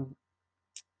 um,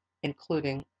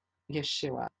 including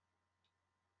Yeshua,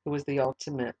 who was the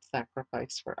ultimate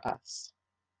sacrifice for us.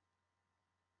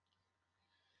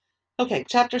 Okay,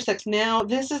 chapter 6. Now,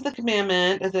 this is the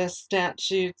commandment, the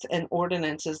statutes and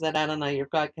ordinances that Adonai your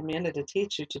God commanded to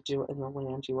teach you to do in the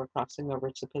land you were crossing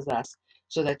over to possess,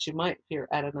 so that you might fear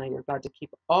Adonai your God, to keep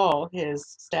all his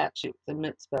statutes and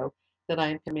mitzvot that I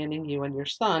am commanding you and your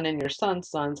son and your son's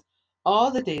sons all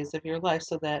the days of your life,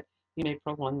 so that you may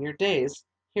prolong your days.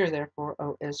 Hear therefore,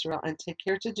 O Israel, and take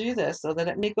care to do this, so that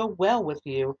it may go well with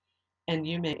you, and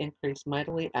you may increase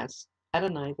mightily, as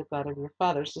Adonai, the God of your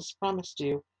fathers, has promised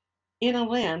you, in a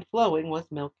land flowing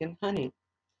with milk and honey.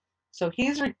 So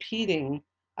he's actually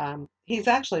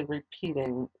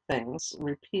repeating things,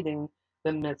 repeating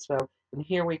the mitzvah. And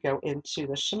here we go into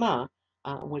the Shema,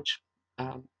 which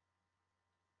um,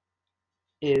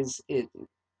 is it.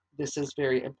 This is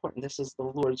very important. This is the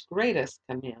Lord's greatest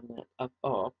commandment of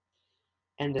all.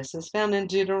 And this is found in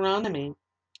Deuteronomy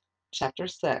chapter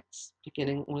 6,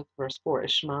 beginning with verse 4.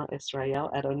 Shema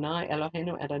Israel, Adonai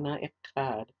Eloheinu Adonai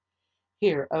Echad.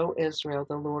 Hear, O Israel,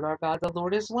 the Lord our God, the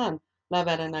Lord is one. Love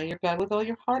Adonai your God with all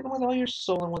your heart and with all your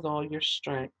soul and with all your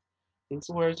strength. These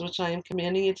words which I am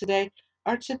commanding you today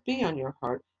are to be on your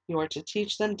heart. You are to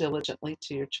teach them diligently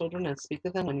to your children, and speak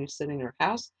of them when you sit in your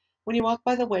house, when you walk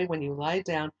by the way, when you lie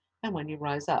down, and when you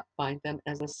rise up. Bind them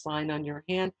as a sign on your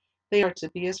hand. They are to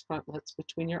be as frontlets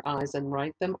between your eyes, and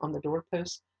write them on the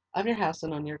doorposts of your house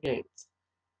and on your gates.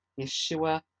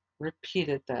 Yeshua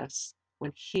repeated this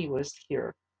when he was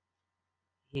here.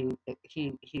 He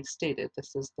stated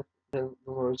this is the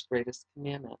Lord's greatest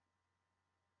commandment.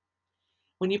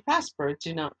 When you prosper,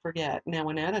 do not forget. Now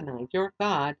when Adonai, your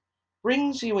God,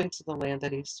 brings you into the land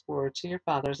that he swore to your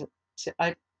fathers,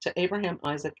 to Abraham,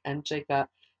 Isaac, and Jacob,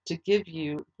 to give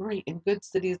you great and good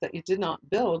cities that you did not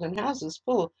build, and houses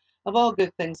full of all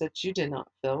good things that you did not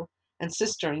fill, and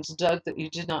cisterns dug that you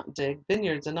did not dig,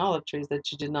 vineyards and olive trees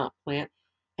that you did not plant,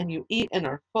 and you eat and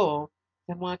are full,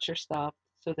 then watch yourself,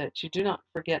 so that you do not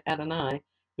forget Adonai,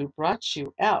 who brought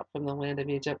you out from the land of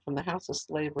Egypt, from the house of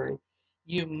slavery.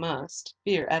 You must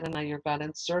fear Adonai your God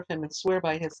and serve him and swear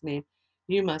by his name.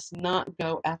 You must not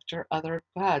go after other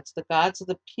gods, the gods of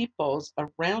the peoples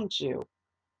around you,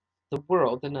 the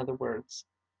world, in other words.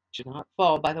 Do not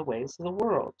fall by the ways of the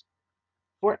world.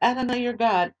 For Adonai your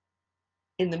God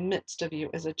in the midst of you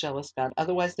is a jealous God.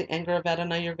 Otherwise, the anger of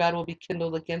Adonai your God will be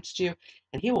kindled against you,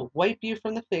 and he will wipe you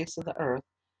from the face of the earth.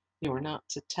 You are not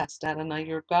to test Adonai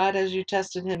your God as you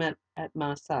tested him at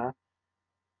Massah,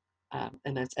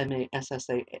 and that's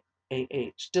Massah.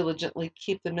 Diligently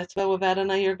keep the mitzvah of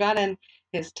Adonai your God and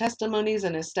his testimonies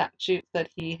and his statutes that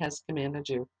he has commanded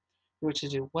you. You are to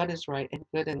do what is right and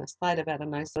good in the sight of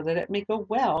Adonai, so that it may go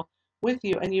well with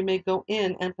you, and you may go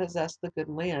in and possess the good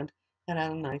land that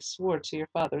Adonai swore to your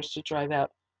fathers to drive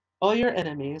out all your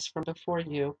enemies from before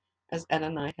you, as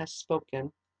Adonai has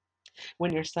spoken.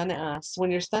 When your son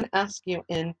asks you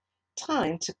in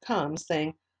time to come,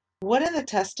 saying, what are the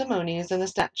testimonies and the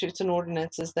statutes and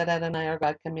ordinances that Adonai our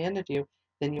God commanded you?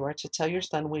 Then you are to tell your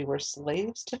son, we were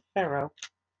slaves to Pharaoh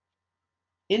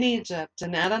in Egypt,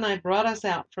 and Adonai brought us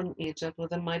out from Egypt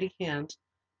with a mighty hand.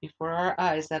 Before our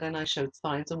eyes, Adonai showed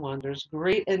signs and wonders,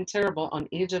 great and terrible, on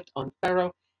Egypt, on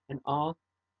Pharaoh, and all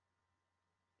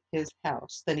his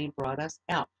house. Then he brought us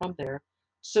out from there,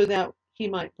 so that he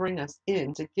might bring us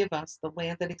in to give us the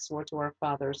land that he swore to our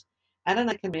fathers.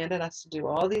 Adonai commanded us to do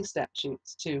all these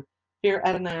statutes, to fear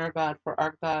Adonai our God, for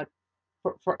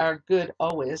our good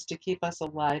always, to keep us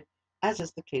alive, as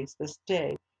is the case this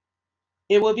day.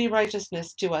 It will be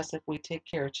righteousness to us if we take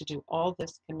care to do all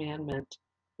this commandment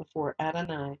before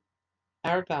Adonai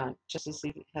our God, just as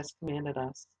he has commanded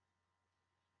us.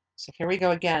 So here we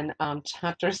go again,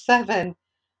 chapter 7.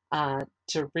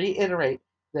 To reiterate,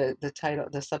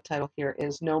 the subtitle here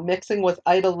is No Mixing with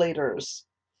Idolaters.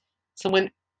 So when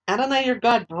Adonai your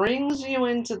God brings you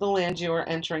into the land you are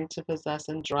entering to possess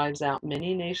and drives out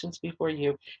many nations before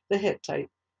you, the Hittite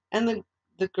and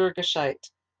the Girgashite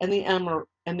and the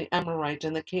Amorite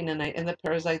and the Canaanite and the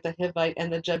Perizzite, the Hivite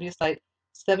and the Jebusite,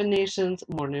 7 nations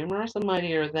more numerous and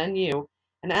mightier than you,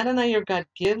 and Adonai your God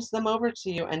gives them over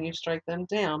to you, and you strike them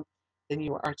down, then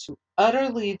you are to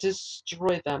utterly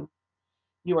destroy them.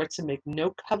 You are to make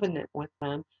no covenant with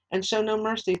them and show no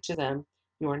mercy to them.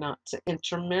 You are not to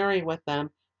intermarry with them.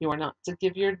 You are not to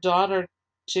give your daughter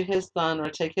to his son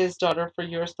or take his daughter for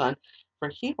your son, for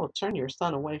he will turn your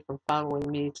son away from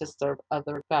following me to serve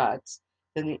other gods.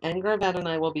 Then the anger of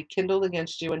Adonai will be kindled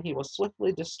against you, and he will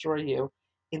swiftly destroy you.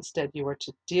 Instead, you are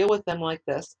to deal with them like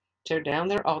this: tear down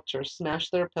their altars,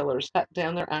 smash their pillars, cut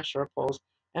down their Asherah poles,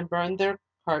 and burn their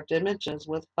carved images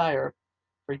with fire.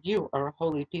 For you are a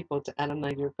holy people to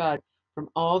Adonai your God. From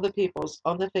all the peoples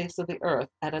on the face of the earth,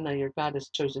 Adonai your God has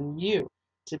chosen you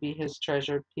to be his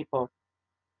treasured people.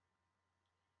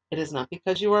 It is not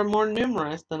because you are more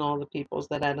numerous than all the peoples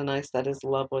that Adonai set his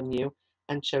love on you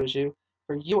and chose you,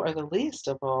 for you are the least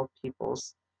of all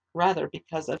peoples. Rather,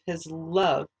 because of his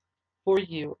love for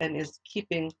you and is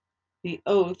keeping the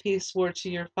oath he swore to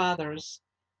your fathers,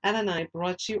 Adonai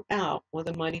brought you out with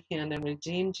a mighty hand and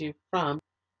redeemed you from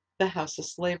the house of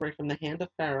slavery, from the hand of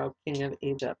Pharaoh, king of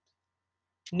Egypt.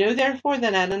 Know therefore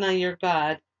that Adonai your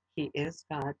God, he is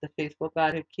God, the faithful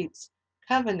God who keeps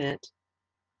covenant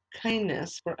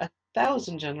kindness for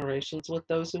 1,000 generations with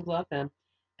those who love him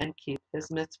and keep his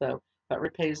mitzvah, but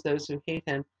repays those who hate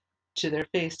him to their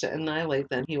face to annihilate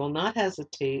them. He will not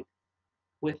hesitate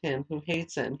with him who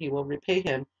hates him. He will repay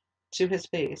him to his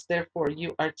face. Therefore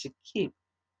you are to keep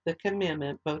the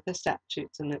commandment, both the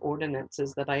statutes and the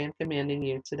ordinances that I am commanding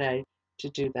you today, to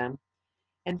do them.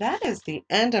 And that is the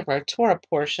end of our Torah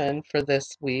portion for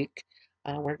this week.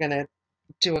 We're going to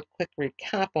do a quick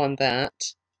recap on that.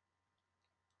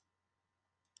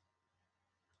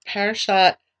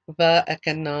 Parashat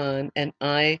Va'akanan, and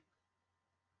I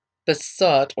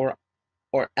besought or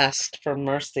asked for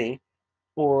mercy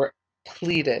or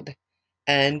pleaded.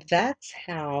 And that's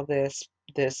how this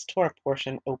Torah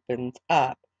portion opens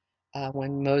up,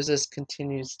 when Moses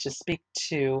continues to speak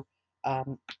to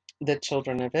the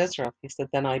children of Israel. He said,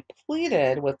 then I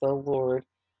pleaded with the Lord.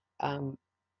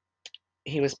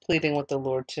 He was pleading with the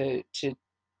Lord to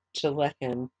let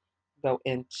him go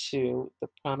into the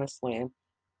promised land,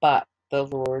 but the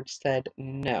Lord said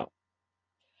no.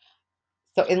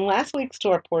 So in last week's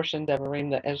Torah portion, Devarim,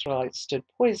 the Israelites stood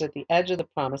poised at the edge of the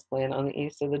promised land on the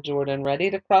east of the Jordan, ready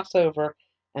to cross over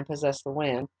and possess the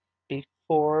land.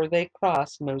 Before they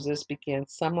crossed, Moses began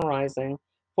summarizing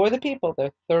for the people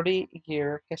their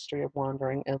 30-year history of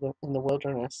wandering in the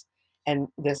wilderness. And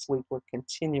this week we're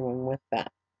continuing with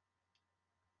that.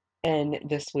 And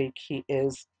this week he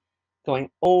is going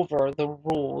over the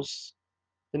rules,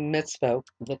 the mitzvot,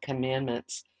 the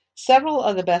commandments. Several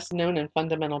of the best known and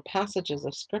fundamental passages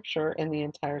of Scripture in the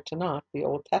entire Tanakh, the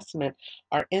Old Testament,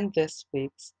 are in this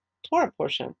week's Torah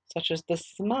portion, such as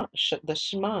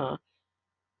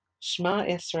Shema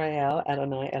Israel,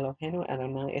 Adonai Eloheinu,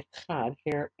 Adonai Echad.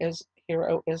 Hear,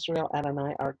 O Israel,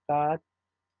 Adonai our God,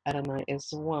 Adonai is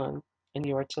one, and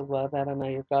you are to love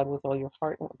Adonai your God with all your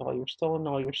heart and with all your soul and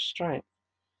all your strength.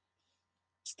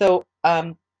 So,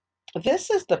 this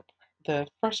is the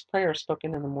first prayer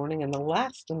spoken in the morning and the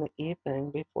last in the evening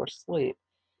before sleep.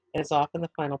 It is often the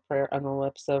final prayer on the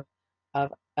lips of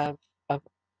of of,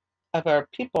 of our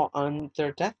people on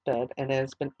their deathbed, and it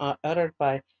has been uttered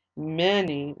by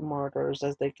many martyrs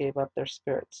as they gave up their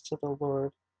spirits to the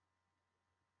Lord.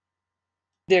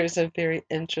 There's a very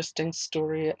interesting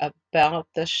story about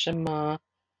the Shema.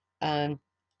 Um,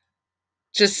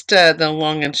 just the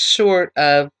long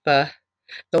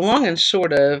and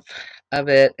short of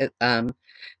it,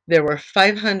 there were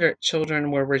 500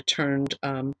 children were returned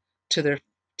to their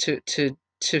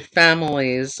to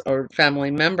families or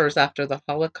family members after the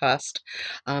Holocaust.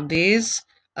 These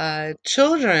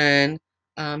children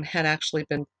had actually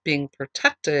been being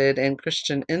protected in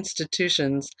Christian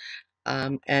institutions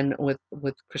and with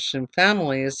Christian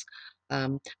families.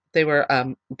 Um, they were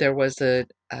there was an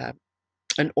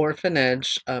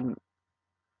orphanage.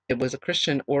 It was a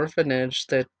Christian orphanage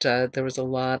that there was a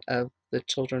lot of the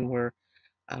children were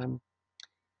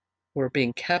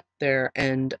being kept there,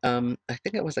 and I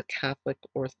think it was a Catholic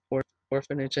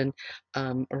orphanage. And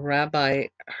Rabbi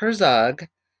Herzog,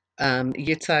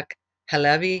 Yitzhak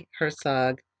Halevi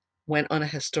Herzog, went on a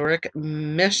historic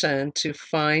mission to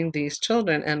find these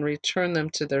children and return them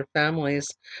to their families.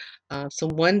 So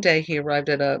one day he arrived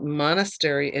at a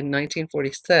monastery in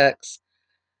 1946.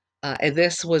 And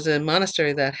this was a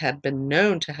monastery that had been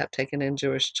known to have taken in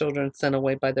Jewish children sent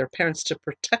away by their parents to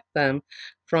protect them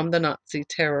from the Nazi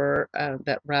terror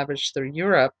that ravaged through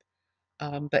Europe.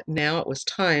 But now it was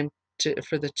time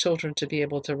for the children to be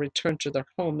able to return to their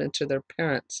home and to their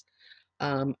parents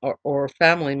or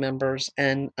family members.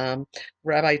 And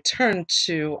Rabbi turned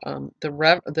to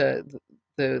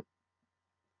the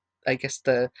I guess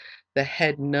the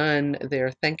head nun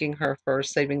there, thanking her for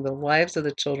saving the lives of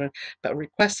the children, but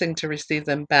requesting to receive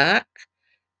them back.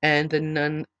 And the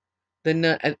nun,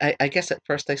 I guess at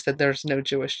first they said there's no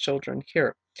Jewish children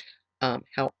here.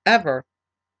 However,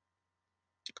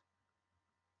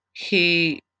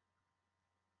 he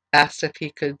asked if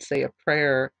he could say a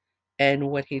prayer, and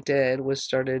what he did was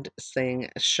started saying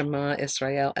Shema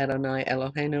Israel Adonai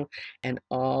Eloheinu, and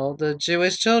all the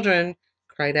Jewish children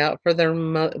cried out for their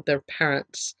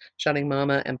parents, shouting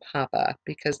 "Mama" and "Papa,"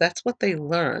 because that's what they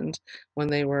learned when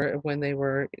they were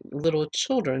little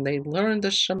children. They learned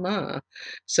the Shema,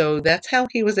 so that's how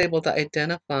he was able to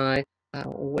identify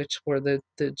which were the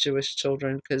Jewish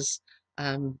children, because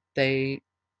they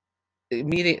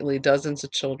immediately dozens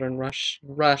of children rush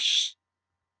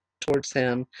towards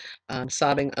him,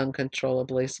 sobbing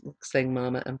uncontrollably, saying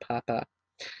 "Mama" and "Papa."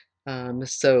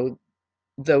 So,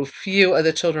 though few of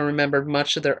the children remembered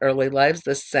much of their early lives,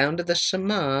 the sound of the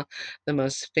Shema, the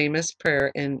most famous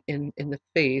prayer in the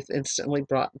faith, instantly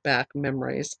brought back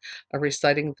memories of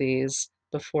reciting these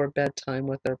before bedtime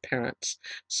with their parents.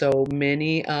 So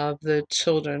many of the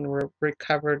children were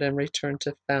recovered and returned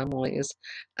to families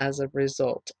as a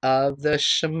result of the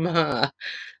Shema.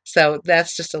 So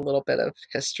that's just a little bit of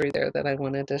history there that I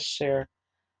wanted to share.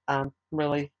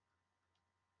 Really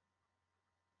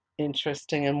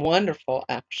interesting and wonderful,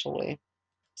 actually.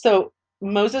 So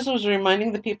Moses was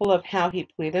reminding the people of how he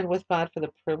pleaded with God for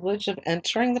the privilege of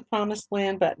entering the promised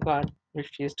land, but God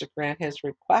refused to grant his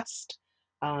request.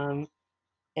 Um,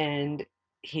 and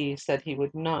he said he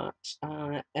would not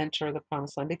enter the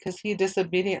promised land because he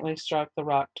disobediently struck the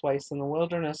rock twice in the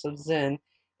wilderness of Zin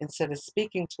instead of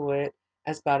speaking to it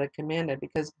as God had commanded,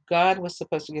 because God was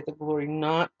supposed to get the glory,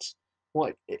 not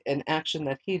what an action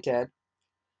that he did.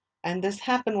 And this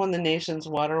happened when the nation's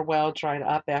water well dried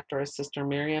up after his sister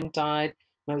Miriam died.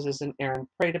 Moses and Aaron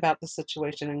prayed about the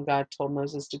situation, and God told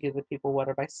Moses to give the people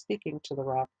water by speaking to the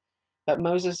rock. But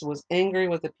Moses was angry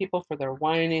with the people for their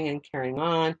whining and carrying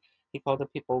on. He called the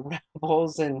people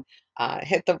rebels and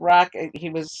hit the rock. They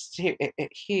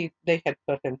had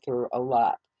put him through a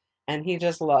lot, and he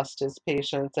just lost his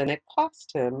patience, and it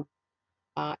cost him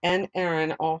and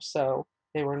Aaron also.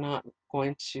 They were not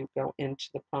going to go into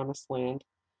the promised land.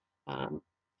 Um,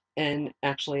 and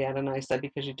actually, Adonai said,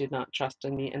 "Because you did not trust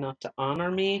in me enough to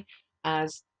honor me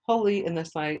as holy in the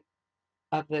sight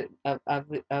of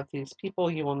these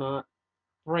people, you will not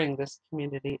bring this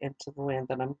community into the land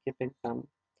that I'm giving them."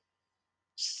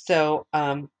 So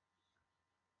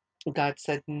God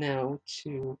said no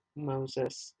to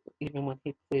Moses, even when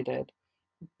he pleaded.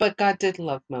 But God did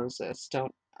love Moses.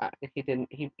 Don't he didn't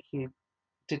he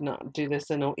did not do this,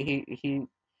 and he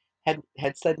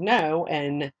had said no,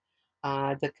 and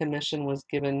the commission was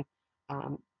given.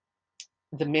 Um,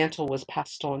 the mantle was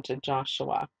passed on to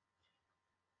Joshua.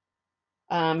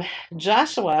 Um,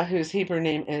 Joshua, whose Hebrew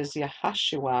name is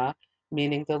Yahashua,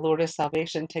 meaning the Lord of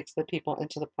salvation, takes the people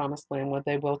into the promised land where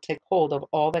they will take hold of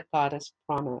all that God has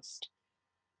promised.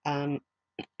 Um,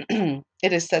 it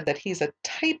is said that he's a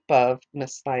type of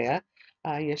Messiah.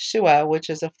 Yeshua, which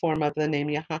is a form of the name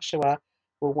Yahashua,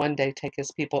 will one day take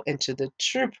his people into the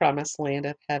true promised land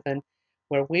of heaven,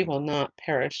 where we will not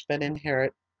perish but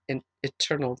inherit an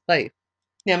eternal life.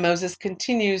 Now Moses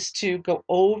continues to go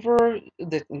over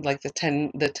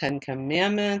the Ten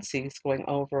Commandments. He's going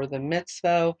over the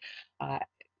mitzvah, uh,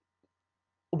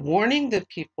 warning the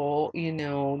people,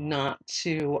 not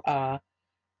to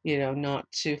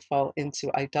fall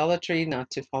into idolatry,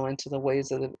 not to fall into the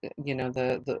ways of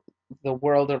the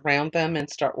world around them and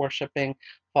start worshiping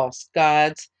false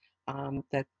gods.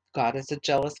 That God is a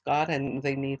jealous God, and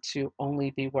they need to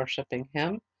only be worshiping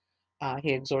Him.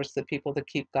 He exhorts the people to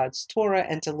keep God's Torah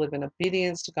and to live in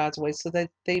obedience to God's ways so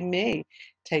that they may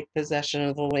take possession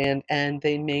of the land and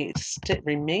they may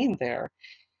remain there.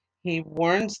 He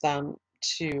warns them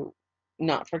to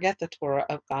not forget the Torah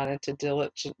of God and to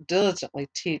diligently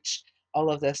teach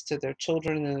all of this to their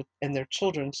children and their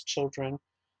children's children.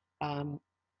 Um,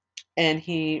 and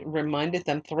he reminded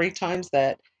them 3 times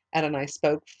that Adonai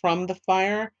spoke from the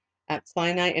fire at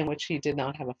Sinai, in which he did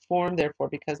not have a form. Therefore,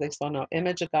 because they saw no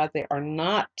image of God, they are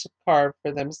not to carve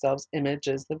for themselves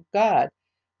images of God,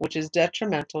 which is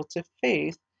detrimental to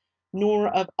faith, nor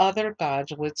of other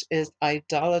gods, which is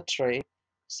idolatry.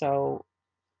 So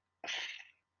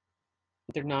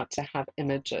they're not to have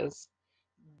images.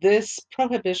 This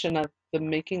prohibition of the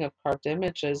making of carved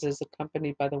images is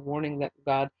accompanied by the warning that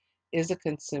God is a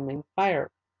consuming fire.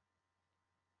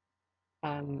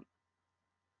 Um,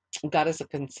 God is a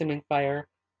consuming fire,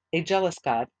 a jealous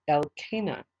God,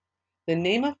 Elkanah. The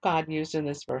name of God used in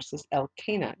this verse is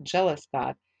Elkanah, jealous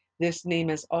God. This name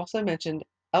is also mentioned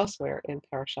elsewhere in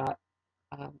Parashat,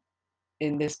 um,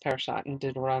 in this Parashat in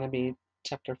Deuteronomy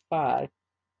chapter 5,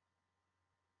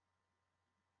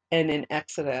 and in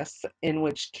Exodus, in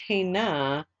which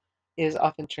Cana is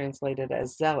often translated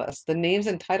as zealous. The names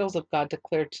and titles of God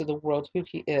declare to the world who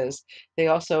He is. They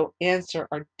also answer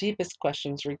our deepest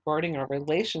questions regarding our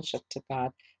relationship to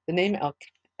God. The name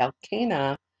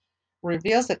Elkanah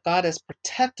reveals that God is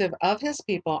protective of His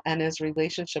people and His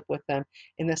relationship with them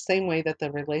in the same way that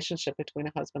the relationship between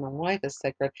a husband and wife is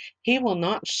sacred. He will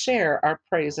not share our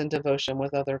praise and devotion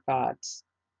with other gods.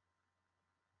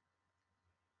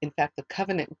 In fact, the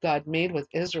covenant God made with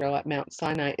Israel at Mount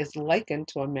Sinai is likened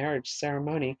to a marriage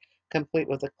ceremony, complete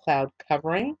with a cloud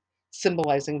covering,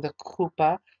 symbolizing the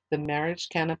kuppah, the marriage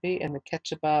canopy, and the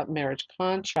ketubah marriage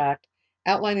contract,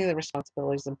 outlining the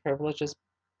responsibilities and privileges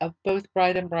of both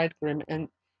bride and bridegroom and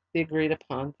the agreed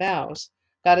upon vows.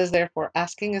 God is therefore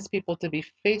asking His people to be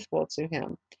faithful to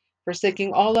Him.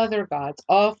 Forsaking all other gods,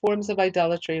 all forms of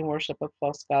idolatry and worship of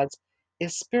false gods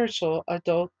is spiritual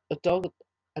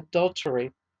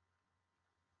adultery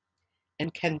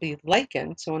and can be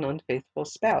likened to an unfaithful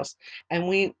spouse. And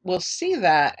we will see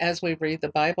that as we read the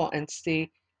Bible and see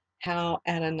how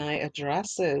Adonai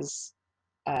addresses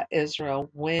Israel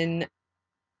when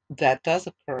that does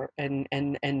occur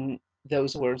and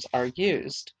those words are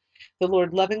used. The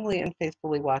Lord lovingly and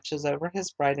faithfully watches over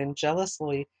His bride and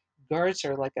jealously guards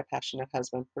her like a passionate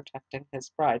husband protecting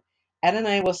his bride.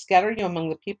 Adonai will scatter you among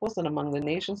the peoples and among the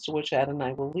nations to which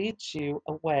Adonai will lead you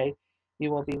away. You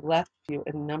will be left few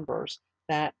in numbers.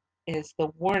 That is the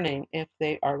warning if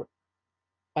they are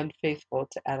unfaithful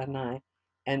to Adonai,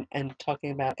 and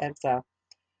talking about exile.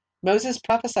 Moses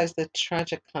prophesies the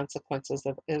tragic consequences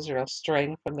of Israel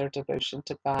straying from their devotion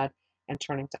to God and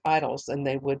turning to idols, and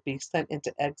they would be sent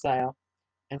into exile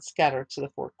and scattered to the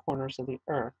 4 corners of the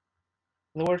earth.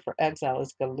 And the word for exile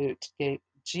is galut, Galut.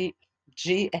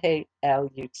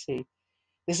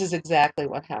 This is exactly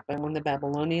what happened when the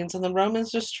Babylonians and the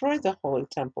Romans destroyed the holy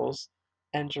temples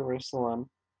and Jerusalem.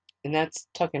 And that's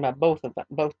talking about both of them,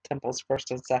 both temples,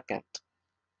 first and second.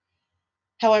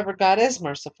 However, God is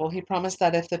merciful. He promised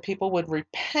that if the people would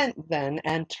repent then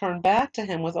and turn back to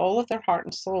Him with all of their heart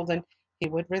and soul, then He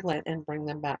would relent and bring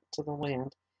them back to the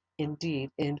land. Indeed,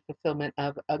 in fulfillment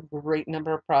of a great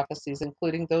number of prophecies,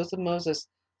 including those of Moses,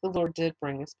 the Lord did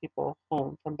bring His people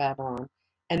home from Babylon.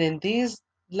 And in these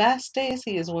last days,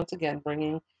 He is once again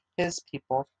bringing His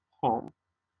people home.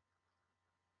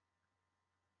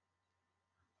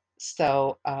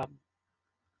 So,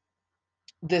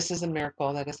 This is a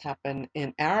miracle that has happened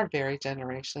in our very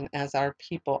generation as our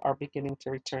people are beginning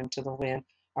to return to the land,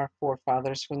 our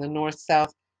forefathers from the north,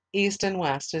 south, east, and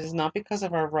west. It is not because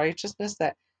of our righteousness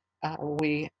that uh,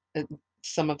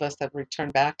 some of us have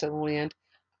returned back to the land,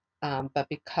 but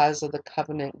because of the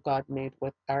covenant God made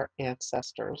with our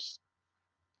ancestors.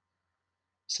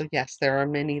 So, yes, there are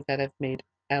many that have made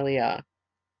Aliyah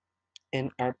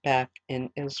and are back in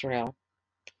Israel.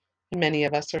 Many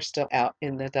of us are still out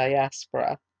in the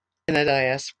diaspora. And the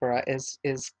diaspora is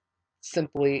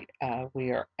simply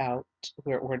we are out.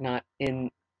 We're not in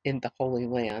the Holy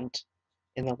Land,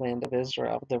 in the land of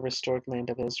Israel, the restored land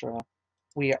of Israel.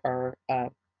 We are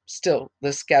still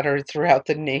the scattered throughout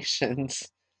the nations.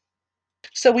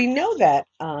 So we know that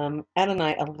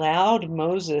Adonai allowed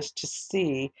Moses to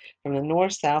see from the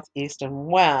north, south, east, and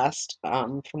west,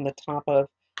 from the top of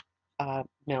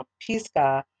Mount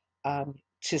Pisgah,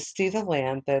 to see the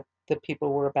land that the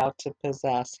people were about to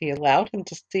possess. He allowed him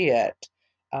to see it,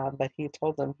 but he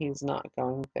told them he's not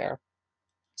going there.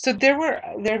 So there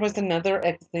was another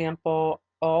example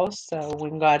also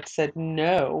when God said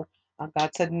no.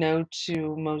 God said no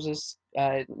to Moses.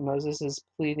 Moses is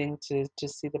pleading to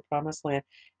see the promised land,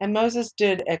 and Moses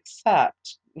did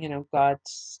accept,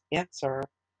 God's answer.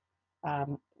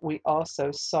 We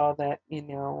also saw that,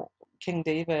 King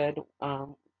David,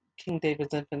 King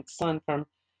David's infant son from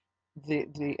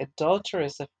the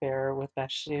adulterous affair with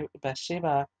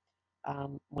Bathsheba,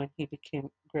 when he became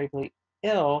gravely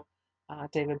ill,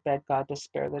 David begged God to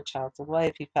spare the child's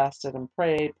life. He fasted and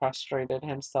prayed, prostrated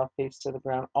himself face to the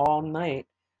ground all night,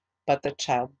 but the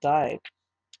child died.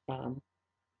 Um,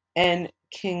 and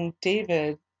King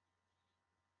David,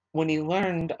 when he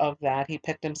learned of that, he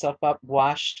picked himself up,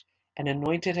 washed, and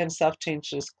anointed himself,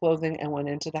 changed his clothing, and went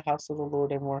into the house of the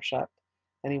Lord and worshiped.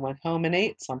 Then he went home and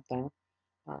ate something,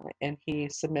 and he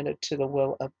submitted to the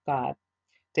will of God.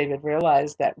 David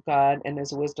realized that God and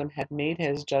his wisdom had made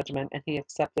his judgment, and he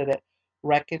accepted it,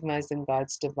 recognizing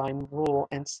God's divine rule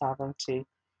and sovereignty.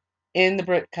 In the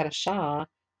Brit Kadashah,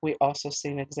 we also see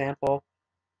an example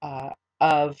uh,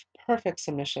 of perfect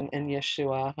submission in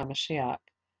Yeshua HaMashiach.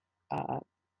 Uh,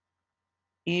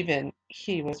 Even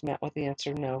he was met with the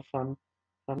answer no from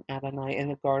Adonai. In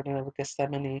the Garden of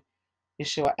Gethsemane,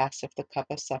 Yeshua asked if the cup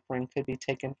of suffering could be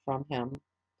taken from him,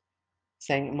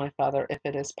 saying, "My Father, if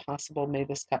it is possible, may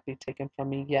this cup be taken from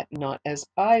me, yet not as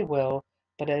I will,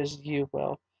 but as you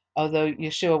will." Although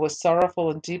Yeshua was sorrowful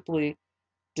and deeply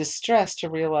distressed to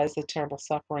realize the terrible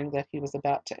suffering that he was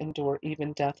about to endure,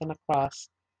 even death on a cross,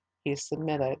 he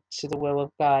submitted to the will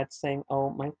of God, saying, "Oh,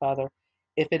 my Father,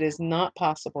 if it is not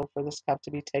possible for this cup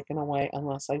to be taken away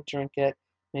unless I drink it,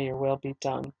 may your will be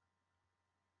done."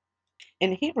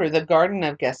 In Hebrew, the Garden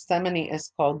of Gethsemane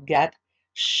is called Get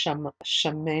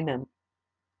Shemanim.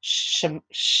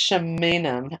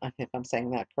 Shemanim, if I'm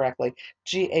saying that correctly,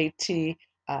 Shatenanim,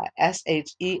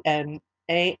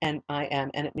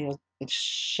 and it means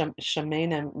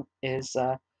Shemanim is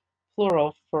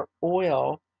plural for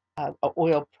oil, a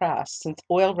oil press. Since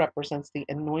oil represents the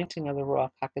anointing of the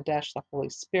Ruach HaKodesh, the Holy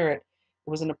Spirit,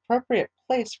 it was an appropriate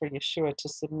place for Yeshua to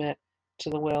submit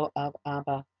to the will of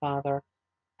Abba, Father,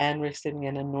 and receiving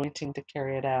an anointing to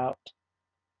carry it out.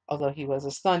 Although he was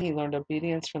a son, he learned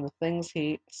obedience from the things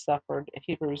he suffered.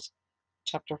 Hebrews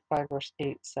chapter 5, verse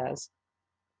 8 says.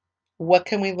 What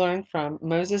can we learn from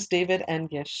Moses, David, and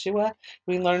Yeshua?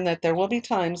 We learn that there will be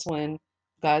times when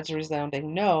God's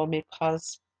resounding no may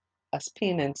cause us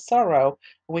pain and sorrow.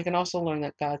 We can also learn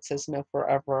that God says no for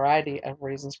a variety of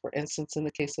reasons. For instance, in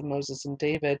the case of Moses and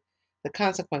David, the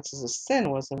consequences of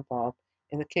sin was involved.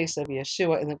 In the case of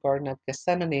Yeshua in the Garden of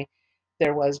Gethsemane,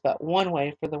 there was but one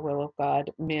way for the will of God,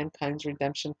 mankind's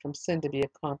redemption from sin, to be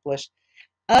accomplished.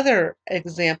 Other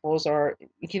examples are,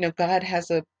 God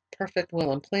has a perfect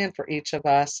will and plan for each of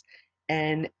us.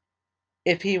 And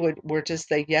if he were to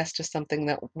say yes to something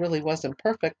that really wasn't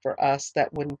perfect for us,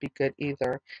 that wouldn't be good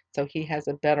either. So he has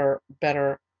a better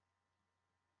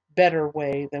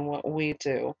way than what we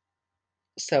do.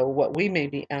 So what we may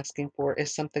be asking for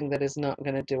is something that is not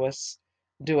going to do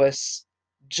us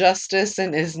justice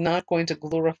and is not going to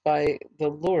glorify the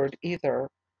Lord either.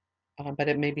 But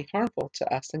it may be harmful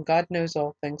to us, and God knows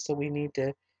all things, so we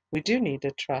do need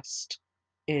to trust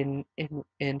in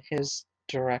His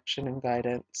direction and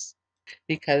guidance,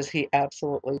 because He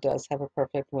absolutely does have a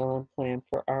perfect will and plan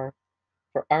for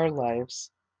our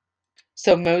lives.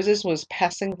 So Moses was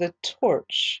passing the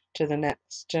torch to the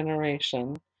next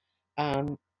generation,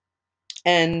 um,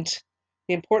 and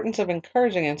the importance of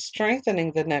encouraging and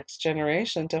strengthening the next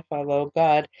generation to follow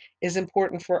God is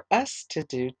important for us to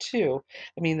do too.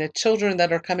 I mean, the children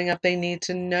that are coming up, they need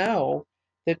to know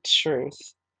the truth.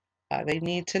 They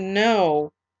need to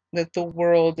know that the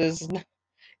world is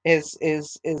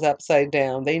upside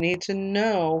down. They need to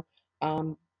know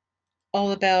um,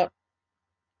 all about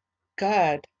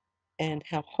God and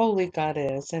how holy God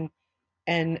is,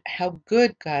 and how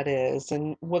good God is,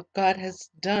 and what God has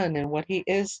done and what He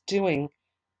is doing.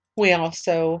 We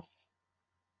also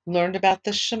learned about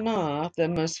the Shema, the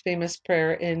most famous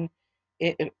prayer in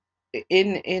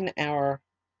our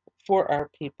for our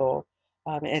people.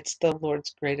 It's the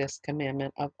Lord's greatest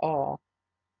commandment of all.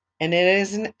 And it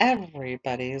is in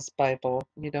everybody's Bible.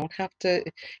 You don't have to,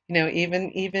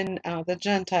 even the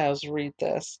Gentiles read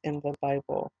this in the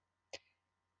Bible,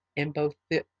 in both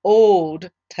the Old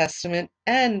Testament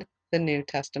and the New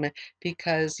Testament,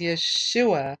 because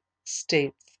Yeshua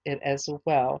states it as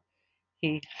well.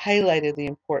 He highlighted the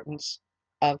importance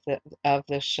of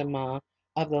the Shema,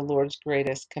 of the Lord's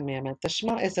greatest commandment. The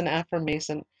Shema is an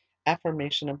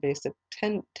affirmation of basic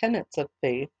tenets of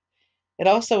faith. It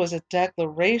also is a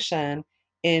declaration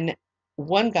in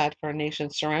one God for a nation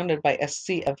surrounded by a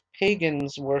sea of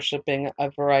pagans worshiping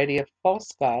a variety of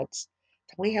false gods.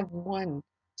 We have one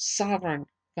sovereign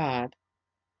God,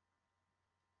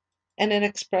 and it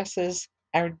expresses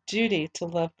our duty to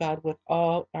love God with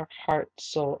all our heart,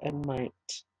 soul, and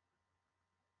might.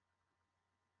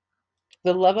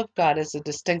 The love of God is a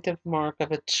distinctive mark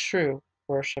of a true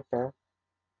worshiper.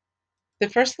 The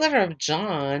first letter of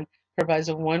John provides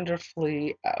a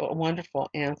wonderful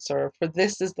answer. For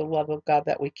this is the love of God,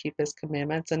 that we keep His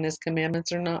commandments, and His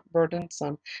commandments are not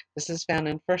burdensome. This is found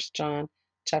in 1 John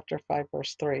chapter 5,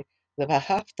 verse 3. The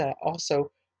Vahafta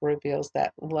also reveals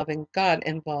that loving God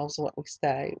involves what we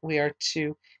say. We are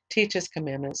to teach His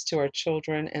commandments to our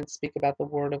children and speak about the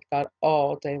Word of God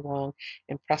all day long.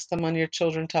 Impress them on your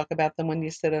children. Talk about them when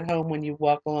you sit at home, when you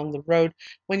walk along the road,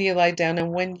 when you lie down,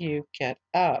 and when you get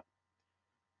up.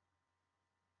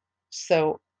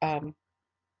 So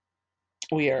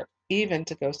we are even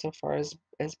to go so far as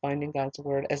binding God's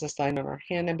word as a sign on our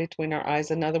hand and between our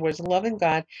eyes. In other words, loving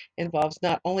God involves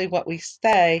not only what we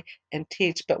say and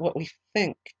teach, but what we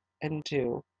think and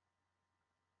do.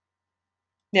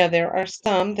 Now, there are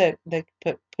some that they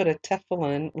put a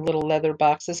tefillin, little leather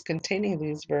boxes containing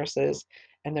these verses,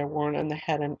 and they're worn on the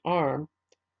head and arm.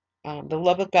 The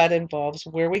love of God involves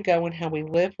where we go and how we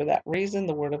live. For that reason,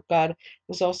 the word of God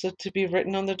is also to be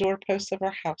written on the doorposts of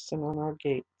our house and on our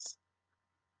gates.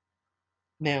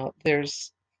 Now,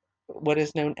 there's what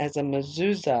is known as a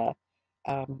mezuzah,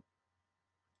 um,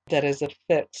 that is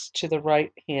affixed to the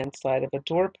right hand side of a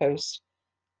doorpost.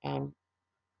 Um,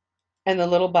 and the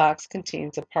little box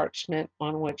contains a parchment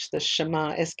on which the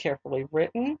Shema is carefully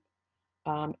written.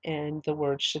 And the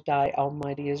word Shaddai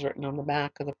Almighty is written on the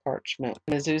back of the parchment.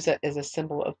 Mezuzah is a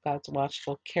symbol of God's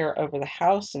watchful care over the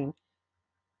house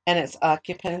and its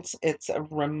occupants. It's a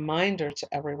reminder to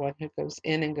everyone who goes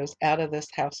in and goes out of this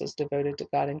house is devoted to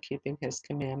God and keeping His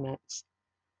commandments.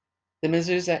 The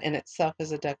mezuzah in itself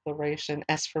is a declaration.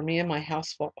 As for me and my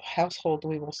household,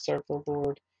 we will serve the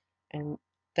Lord. And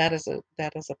that is a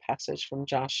passage from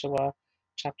Joshua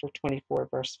chapter 24,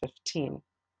 verse 15.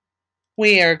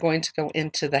 We are going to go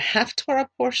into the Haftorah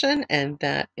portion, and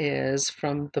that is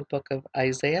from the book of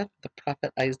Isaiah, the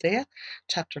prophet Isaiah,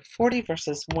 chapter 40,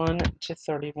 verses 1 to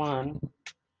 31.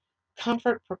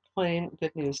 Comfort, proclaim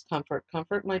good news. Comfort,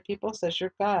 comfort my people, says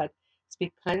your God.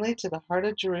 Speak kindly to the heart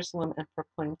of Jerusalem and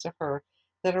proclaim to her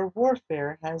that her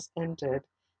warfare has ended,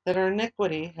 that her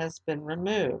iniquity has been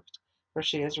removed, for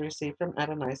she has received from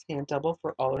Adonai's hand double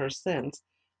for all her sins.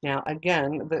 Now,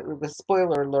 again, the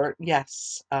spoiler alert,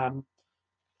 yes,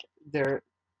 there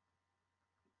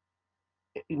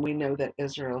we know that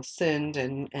Israel sinned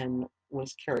and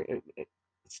was carried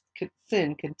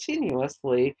sinned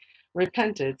continuously,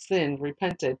 repented,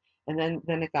 and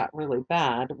then it got really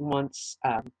bad once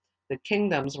the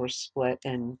kingdoms were split,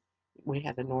 and we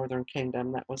had the northern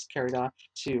kingdom that was carried off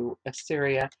to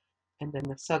Assyria, and then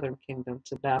the southern kingdom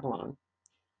to Babylon.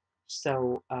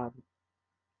 So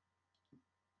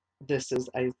this is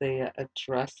Isaiah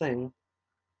addressing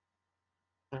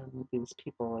these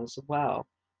people as well.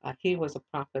 He was a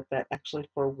prophet that actually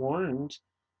forewarned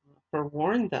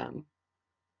them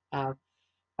of,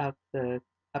 of the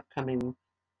upcoming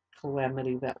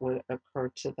calamity that would occur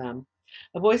to them.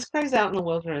 A voice cries out in the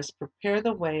wilderness, prepare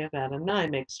the way of Adonai,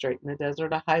 make straight in the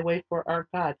desert a highway for our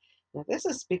God. Now, this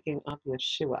is speaking of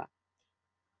Yeshua,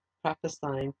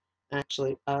 prophesying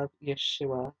actually of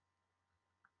Yeshua.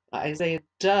 Isaiah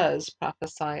does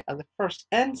prophesy of the first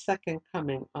and second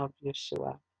coming of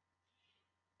Yeshua.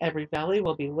 Every valley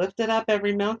will be lifted up,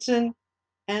 every mountain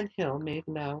and hill made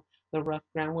low. The rough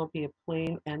ground will be a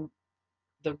plain and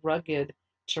the rugged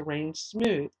terrain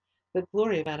smooth. The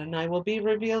glory of Adonai will be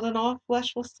revealed, and all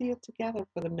flesh will see it together,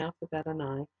 for the mouth of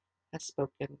Adonai has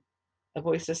spoken. A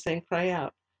voice is saying, cry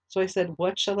out. So I said,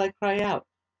 what shall I cry out?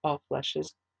 All flesh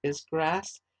is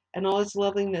grass, and all its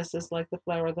loveliness is like the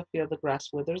flower of the field. The grass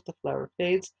withers, the flower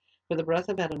fades, for the breath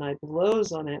of Adonai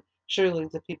blows on it. Surely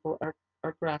the people are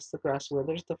grass, the grass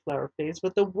withers, the flower fades,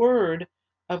 but the word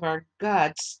of our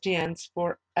God stands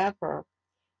forever.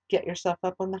 Get yourself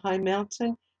up on the high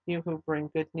mountain, you who bring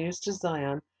good news to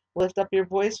Zion. Lift up your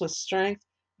voice with strength,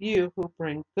 you who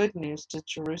bring good news to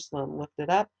Jerusalem. Lift it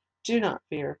up, do not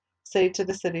fear. Say to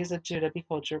the cities of Judah,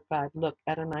 behold your God. Look,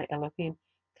 Adonai Elohim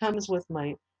comes with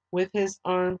might, with his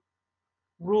arm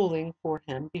ruling for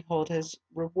him. Behold, his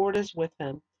reward is with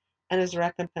him, and his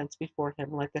recompense before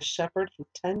him. Like a shepherd, he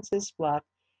tends his flock.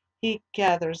 He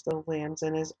gathers the lambs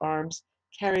in his arms,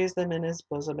 carries them in his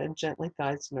bosom, and gently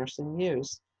guides nursing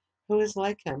ewes. Who is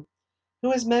like him?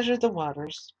 Who has measured the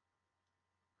waters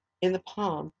in the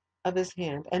palm of his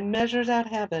hand, and measured out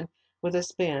heaven with a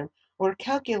span, or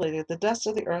calculated the dust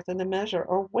of the earth in a measure,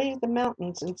 or weighed the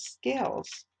mountains in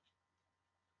scales,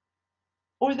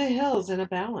 or the hills in a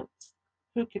balance?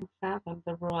 Who can fathom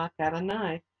the Ruach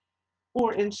Adonai,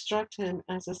 or instruct him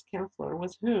as his counselor?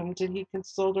 With whom did he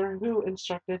consult, or who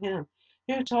instructed him?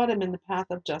 Who taught him in the path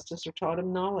of justice, or taught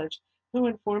him knowledge? Who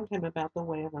informed him about the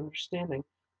way of understanding?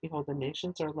 Behold, the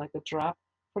nations are like a drop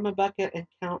from a bucket, and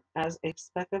count as a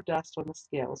speck of dust on the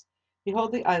scales.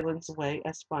 Behold, the islands weigh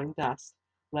as fine dust.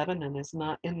 Lebanon is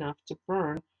not enough to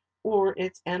burn, or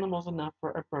its animals enough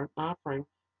for a burnt offering.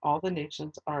 All the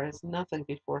nations are as nothing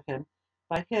before him.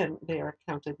 By him they are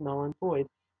counted null and void.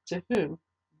 To whom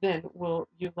then will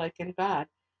you liken God?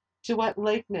 To what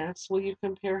likeness will you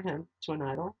compare him? To an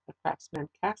idol? A craftsman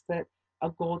casts it, a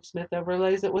goldsmith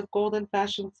overlays it with gold, and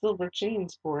fashions silver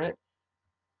chains for it.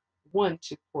 One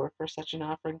to pour for such an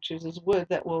offering chooses wood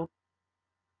that will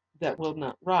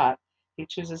not rot. He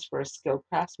chooses for a skilled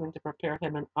craftsman to prepare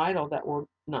him an idol that will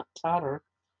not totter.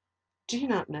 Do you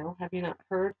not know? Have you not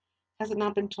heard? Has it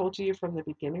not been told to you from the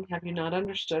beginning? Have you not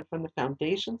understood from the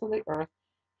foundations of the earth?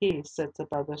 He sits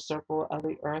above the circle of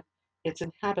the earth. Its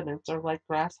inhabitants are like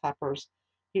grasshoppers.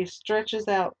 He stretches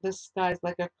out the skies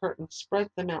like a curtain, spreads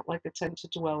them out like a tent to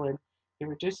dwell in. He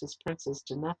reduces princes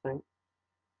to nothing.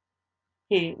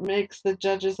 He makes the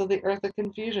judges of the earth a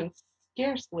confusion.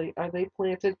 Scarcely are they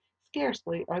planted,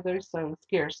 scarcely are they sown,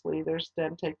 scarcely their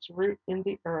stem takes root in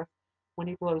the earth when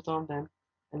he blows on them,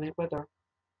 and they wither,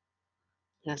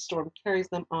 and a storm carries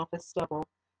them off as stubble.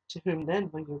 To whom then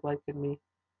will you liken me?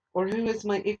 Or who is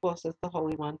my equal, says the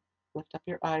Holy One? Lift up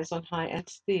your eyes on high and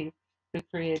see who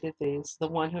created these, the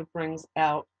one who brings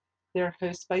out their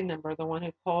hosts by number, the one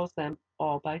who calls them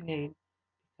all by name.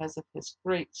 Because of his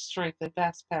great strength and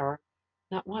vast power,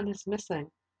 not one is missing.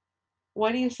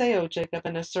 Why do you say, O Jacob,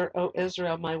 and assert, O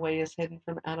Israel, my way is hidden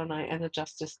from Adonai, and the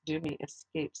justice due me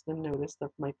escapes the notice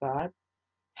of my God?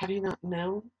 Have you not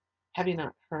known? Have you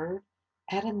not heard?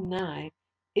 Adonai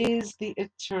is the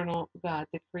eternal God,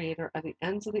 the creator of the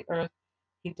ends of the earth.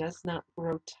 He does not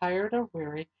grow tired or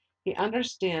weary. He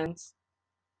understands,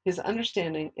 his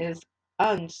understanding is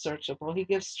unsearchable. He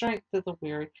gives strength to the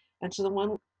weary, and to the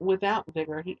one without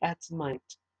vigor he adds might.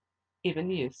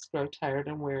 Even youths grow tired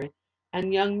and weary,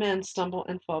 and young men stumble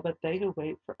and fall, but they who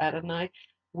wait for Adonai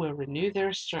will renew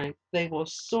their strength. They will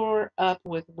soar up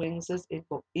with wings as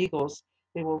eagles.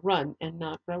 They will run and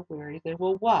not grow weary. They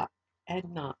will walk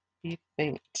and not be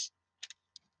faint.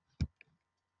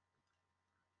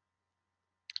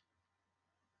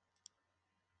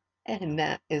 And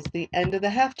that is the end of the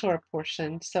Haftorah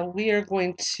portion. So we are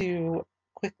going to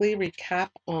quickly recap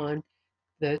on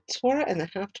the Torah and the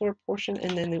Haftorah portion,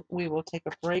 and then we will take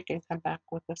a break and come back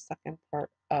with the second part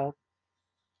of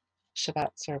Shabbat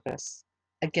service.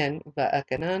 Again,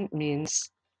 va'akanan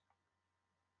means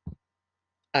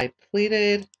I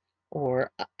pleaded,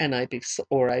 or I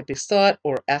besought,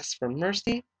 or asked for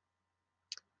mercy.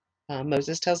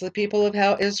 Moses tells the people of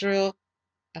how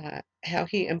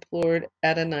he implored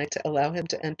Adonai to allow him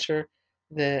to enter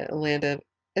the land of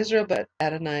Israel, but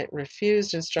Adonai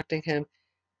refused, instructing him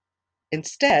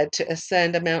instead to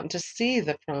ascend a mountain to see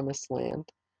the promised land,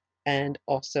 and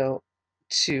also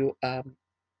to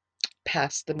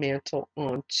pass the mantle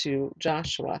on to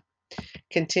Joshua.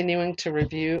 Continuing to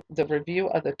review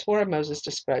of the Torah, Moses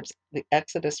describes the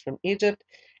exodus from Egypt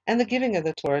and the giving of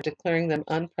the Torah, declaring them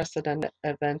unprecedented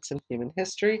events in human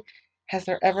history. Has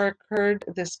there ever occurred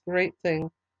this great thing,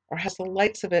 or has the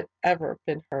likes of it ever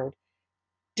been heard?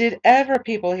 Did ever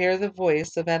people hear the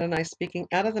voice of Adonai speaking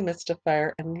out of the midst of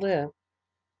fire and live?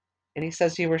 And he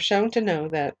says, you were shown to know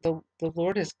that the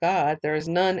Lord is God. There is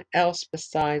none else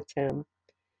besides him.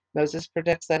 Moses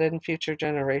predicts that in future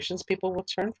generations, people will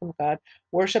turn from God,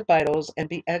 worship idols, and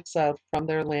be exiled from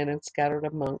their land and scattered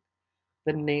among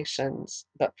the nations.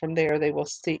 But from there, they will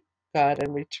seek God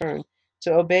and return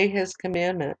to obey his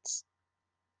commandments.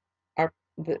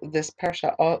 This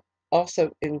parasha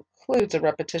also includes a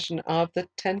repetition of the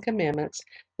Ten Commandments,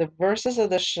 the verses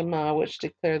of the Shema, which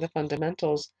declare the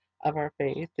fundamentals of our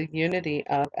faith, the unity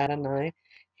of Adonai.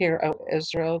 Hear, O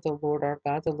Israel, the Lord our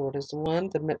God, the Lord is one.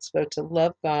 The mitzvah to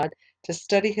love God, to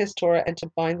study his Torah, and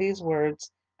to bind these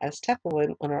words as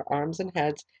tefillin on our arms and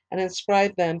heads, and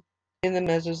inscribe them in the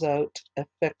mezuzot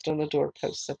affixed on the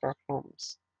doorposts of our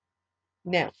homes.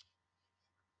 Now,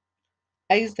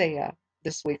 Isaiah,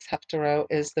 this week's Haftarah,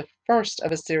 is the first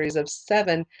of a series of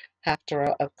 7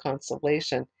 Haftarah of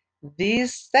consolation.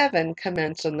 These 7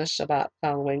 commence on the Shabbat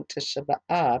following Tisha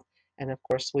B'Av, and of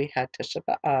course we had Tisha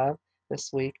B'Av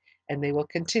this week, and they will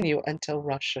continue until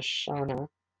Rosh Hashanah,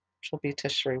 which will be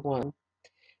Tishri 1.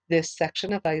 This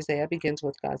section of Isaiah begins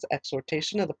with God's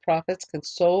exhortation of the prophets,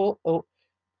 console or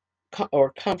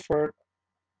comfort,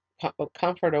 O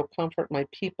comfort my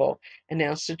people,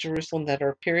 announce to Jerusalem that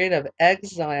her period of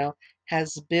exile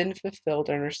has been fulfilled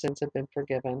and her sins have been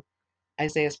forgiven.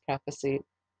 Isaiah's prophecy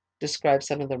describes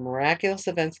some of the miraculous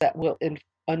events that will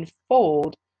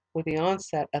unfold with the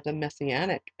onset of the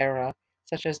Messianic era,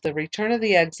 such as the return of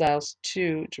the exiles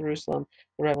to Jerusalem,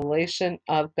 the revelation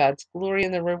of God's glory,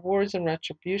 and the rewards and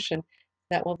retribution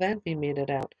that will then be meted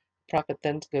out. The prophet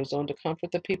then goes on to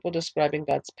comfort the people, describing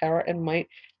God's power and might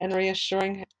and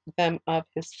reassuring them of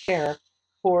his care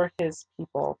for his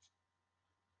people.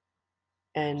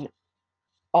 And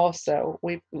also,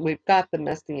 we've got the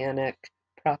Messianic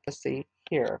prophecy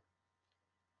here,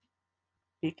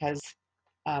 because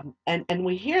and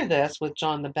we hear this with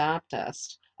John the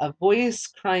Baptist, a voice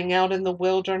crying out in the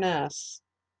wilderness,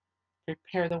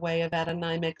 prepare the way of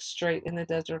Adonai, make straight in the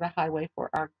desert a highway for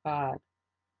our God.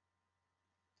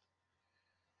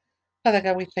 Father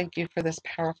God, we thank you for this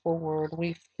powerful word.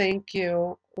 We thank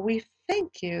you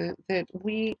that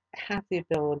we have the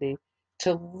ability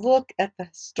to look at the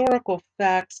historical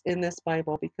facts in this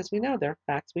Bible, because we know they're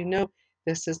facts. We know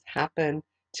this has happened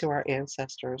to our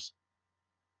ancestors.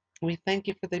 We thank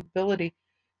you for the ability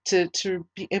to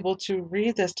be able to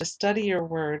read this, to study your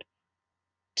word,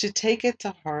 to take it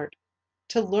to heart,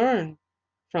 to learn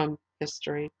from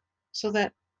history, so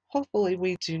that hopefully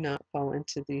we do not fall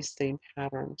into these same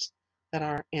patterns that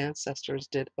our ancestors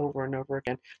did over and over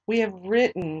again. We have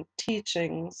written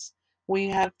teachings, we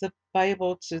have the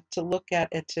Bible to look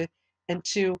at and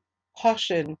to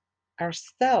caution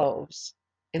ourselves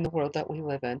in the world that we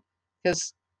live in,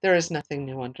 because there is nothing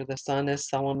new under the sun, as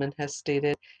Solomon has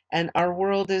stated, and our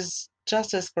world is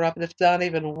just as corrupt, if not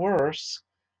even worse,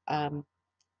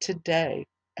 today.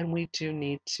 And we do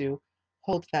need to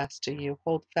hold fast to you,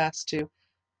 hold fast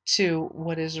to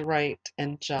what is right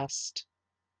and just.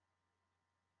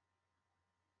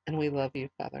 And we love you,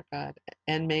 Father God,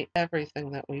 and may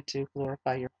everything that we do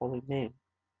glorify your holy name.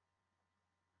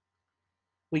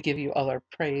 We give you all our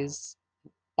praise.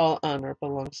 All honor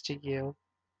belongs to you.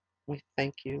 We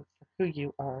thank you for who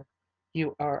you are.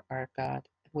 You are our God,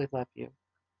 and we love you.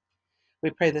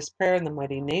 We pray this prayer in the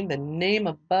mighty name, the name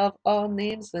above all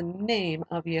names, the name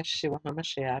of Yeshua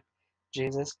HaMashiach,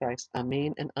 Jesus Christ.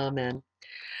 Amen and amen.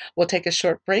 We'll take a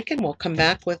short break and we'll come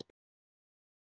back with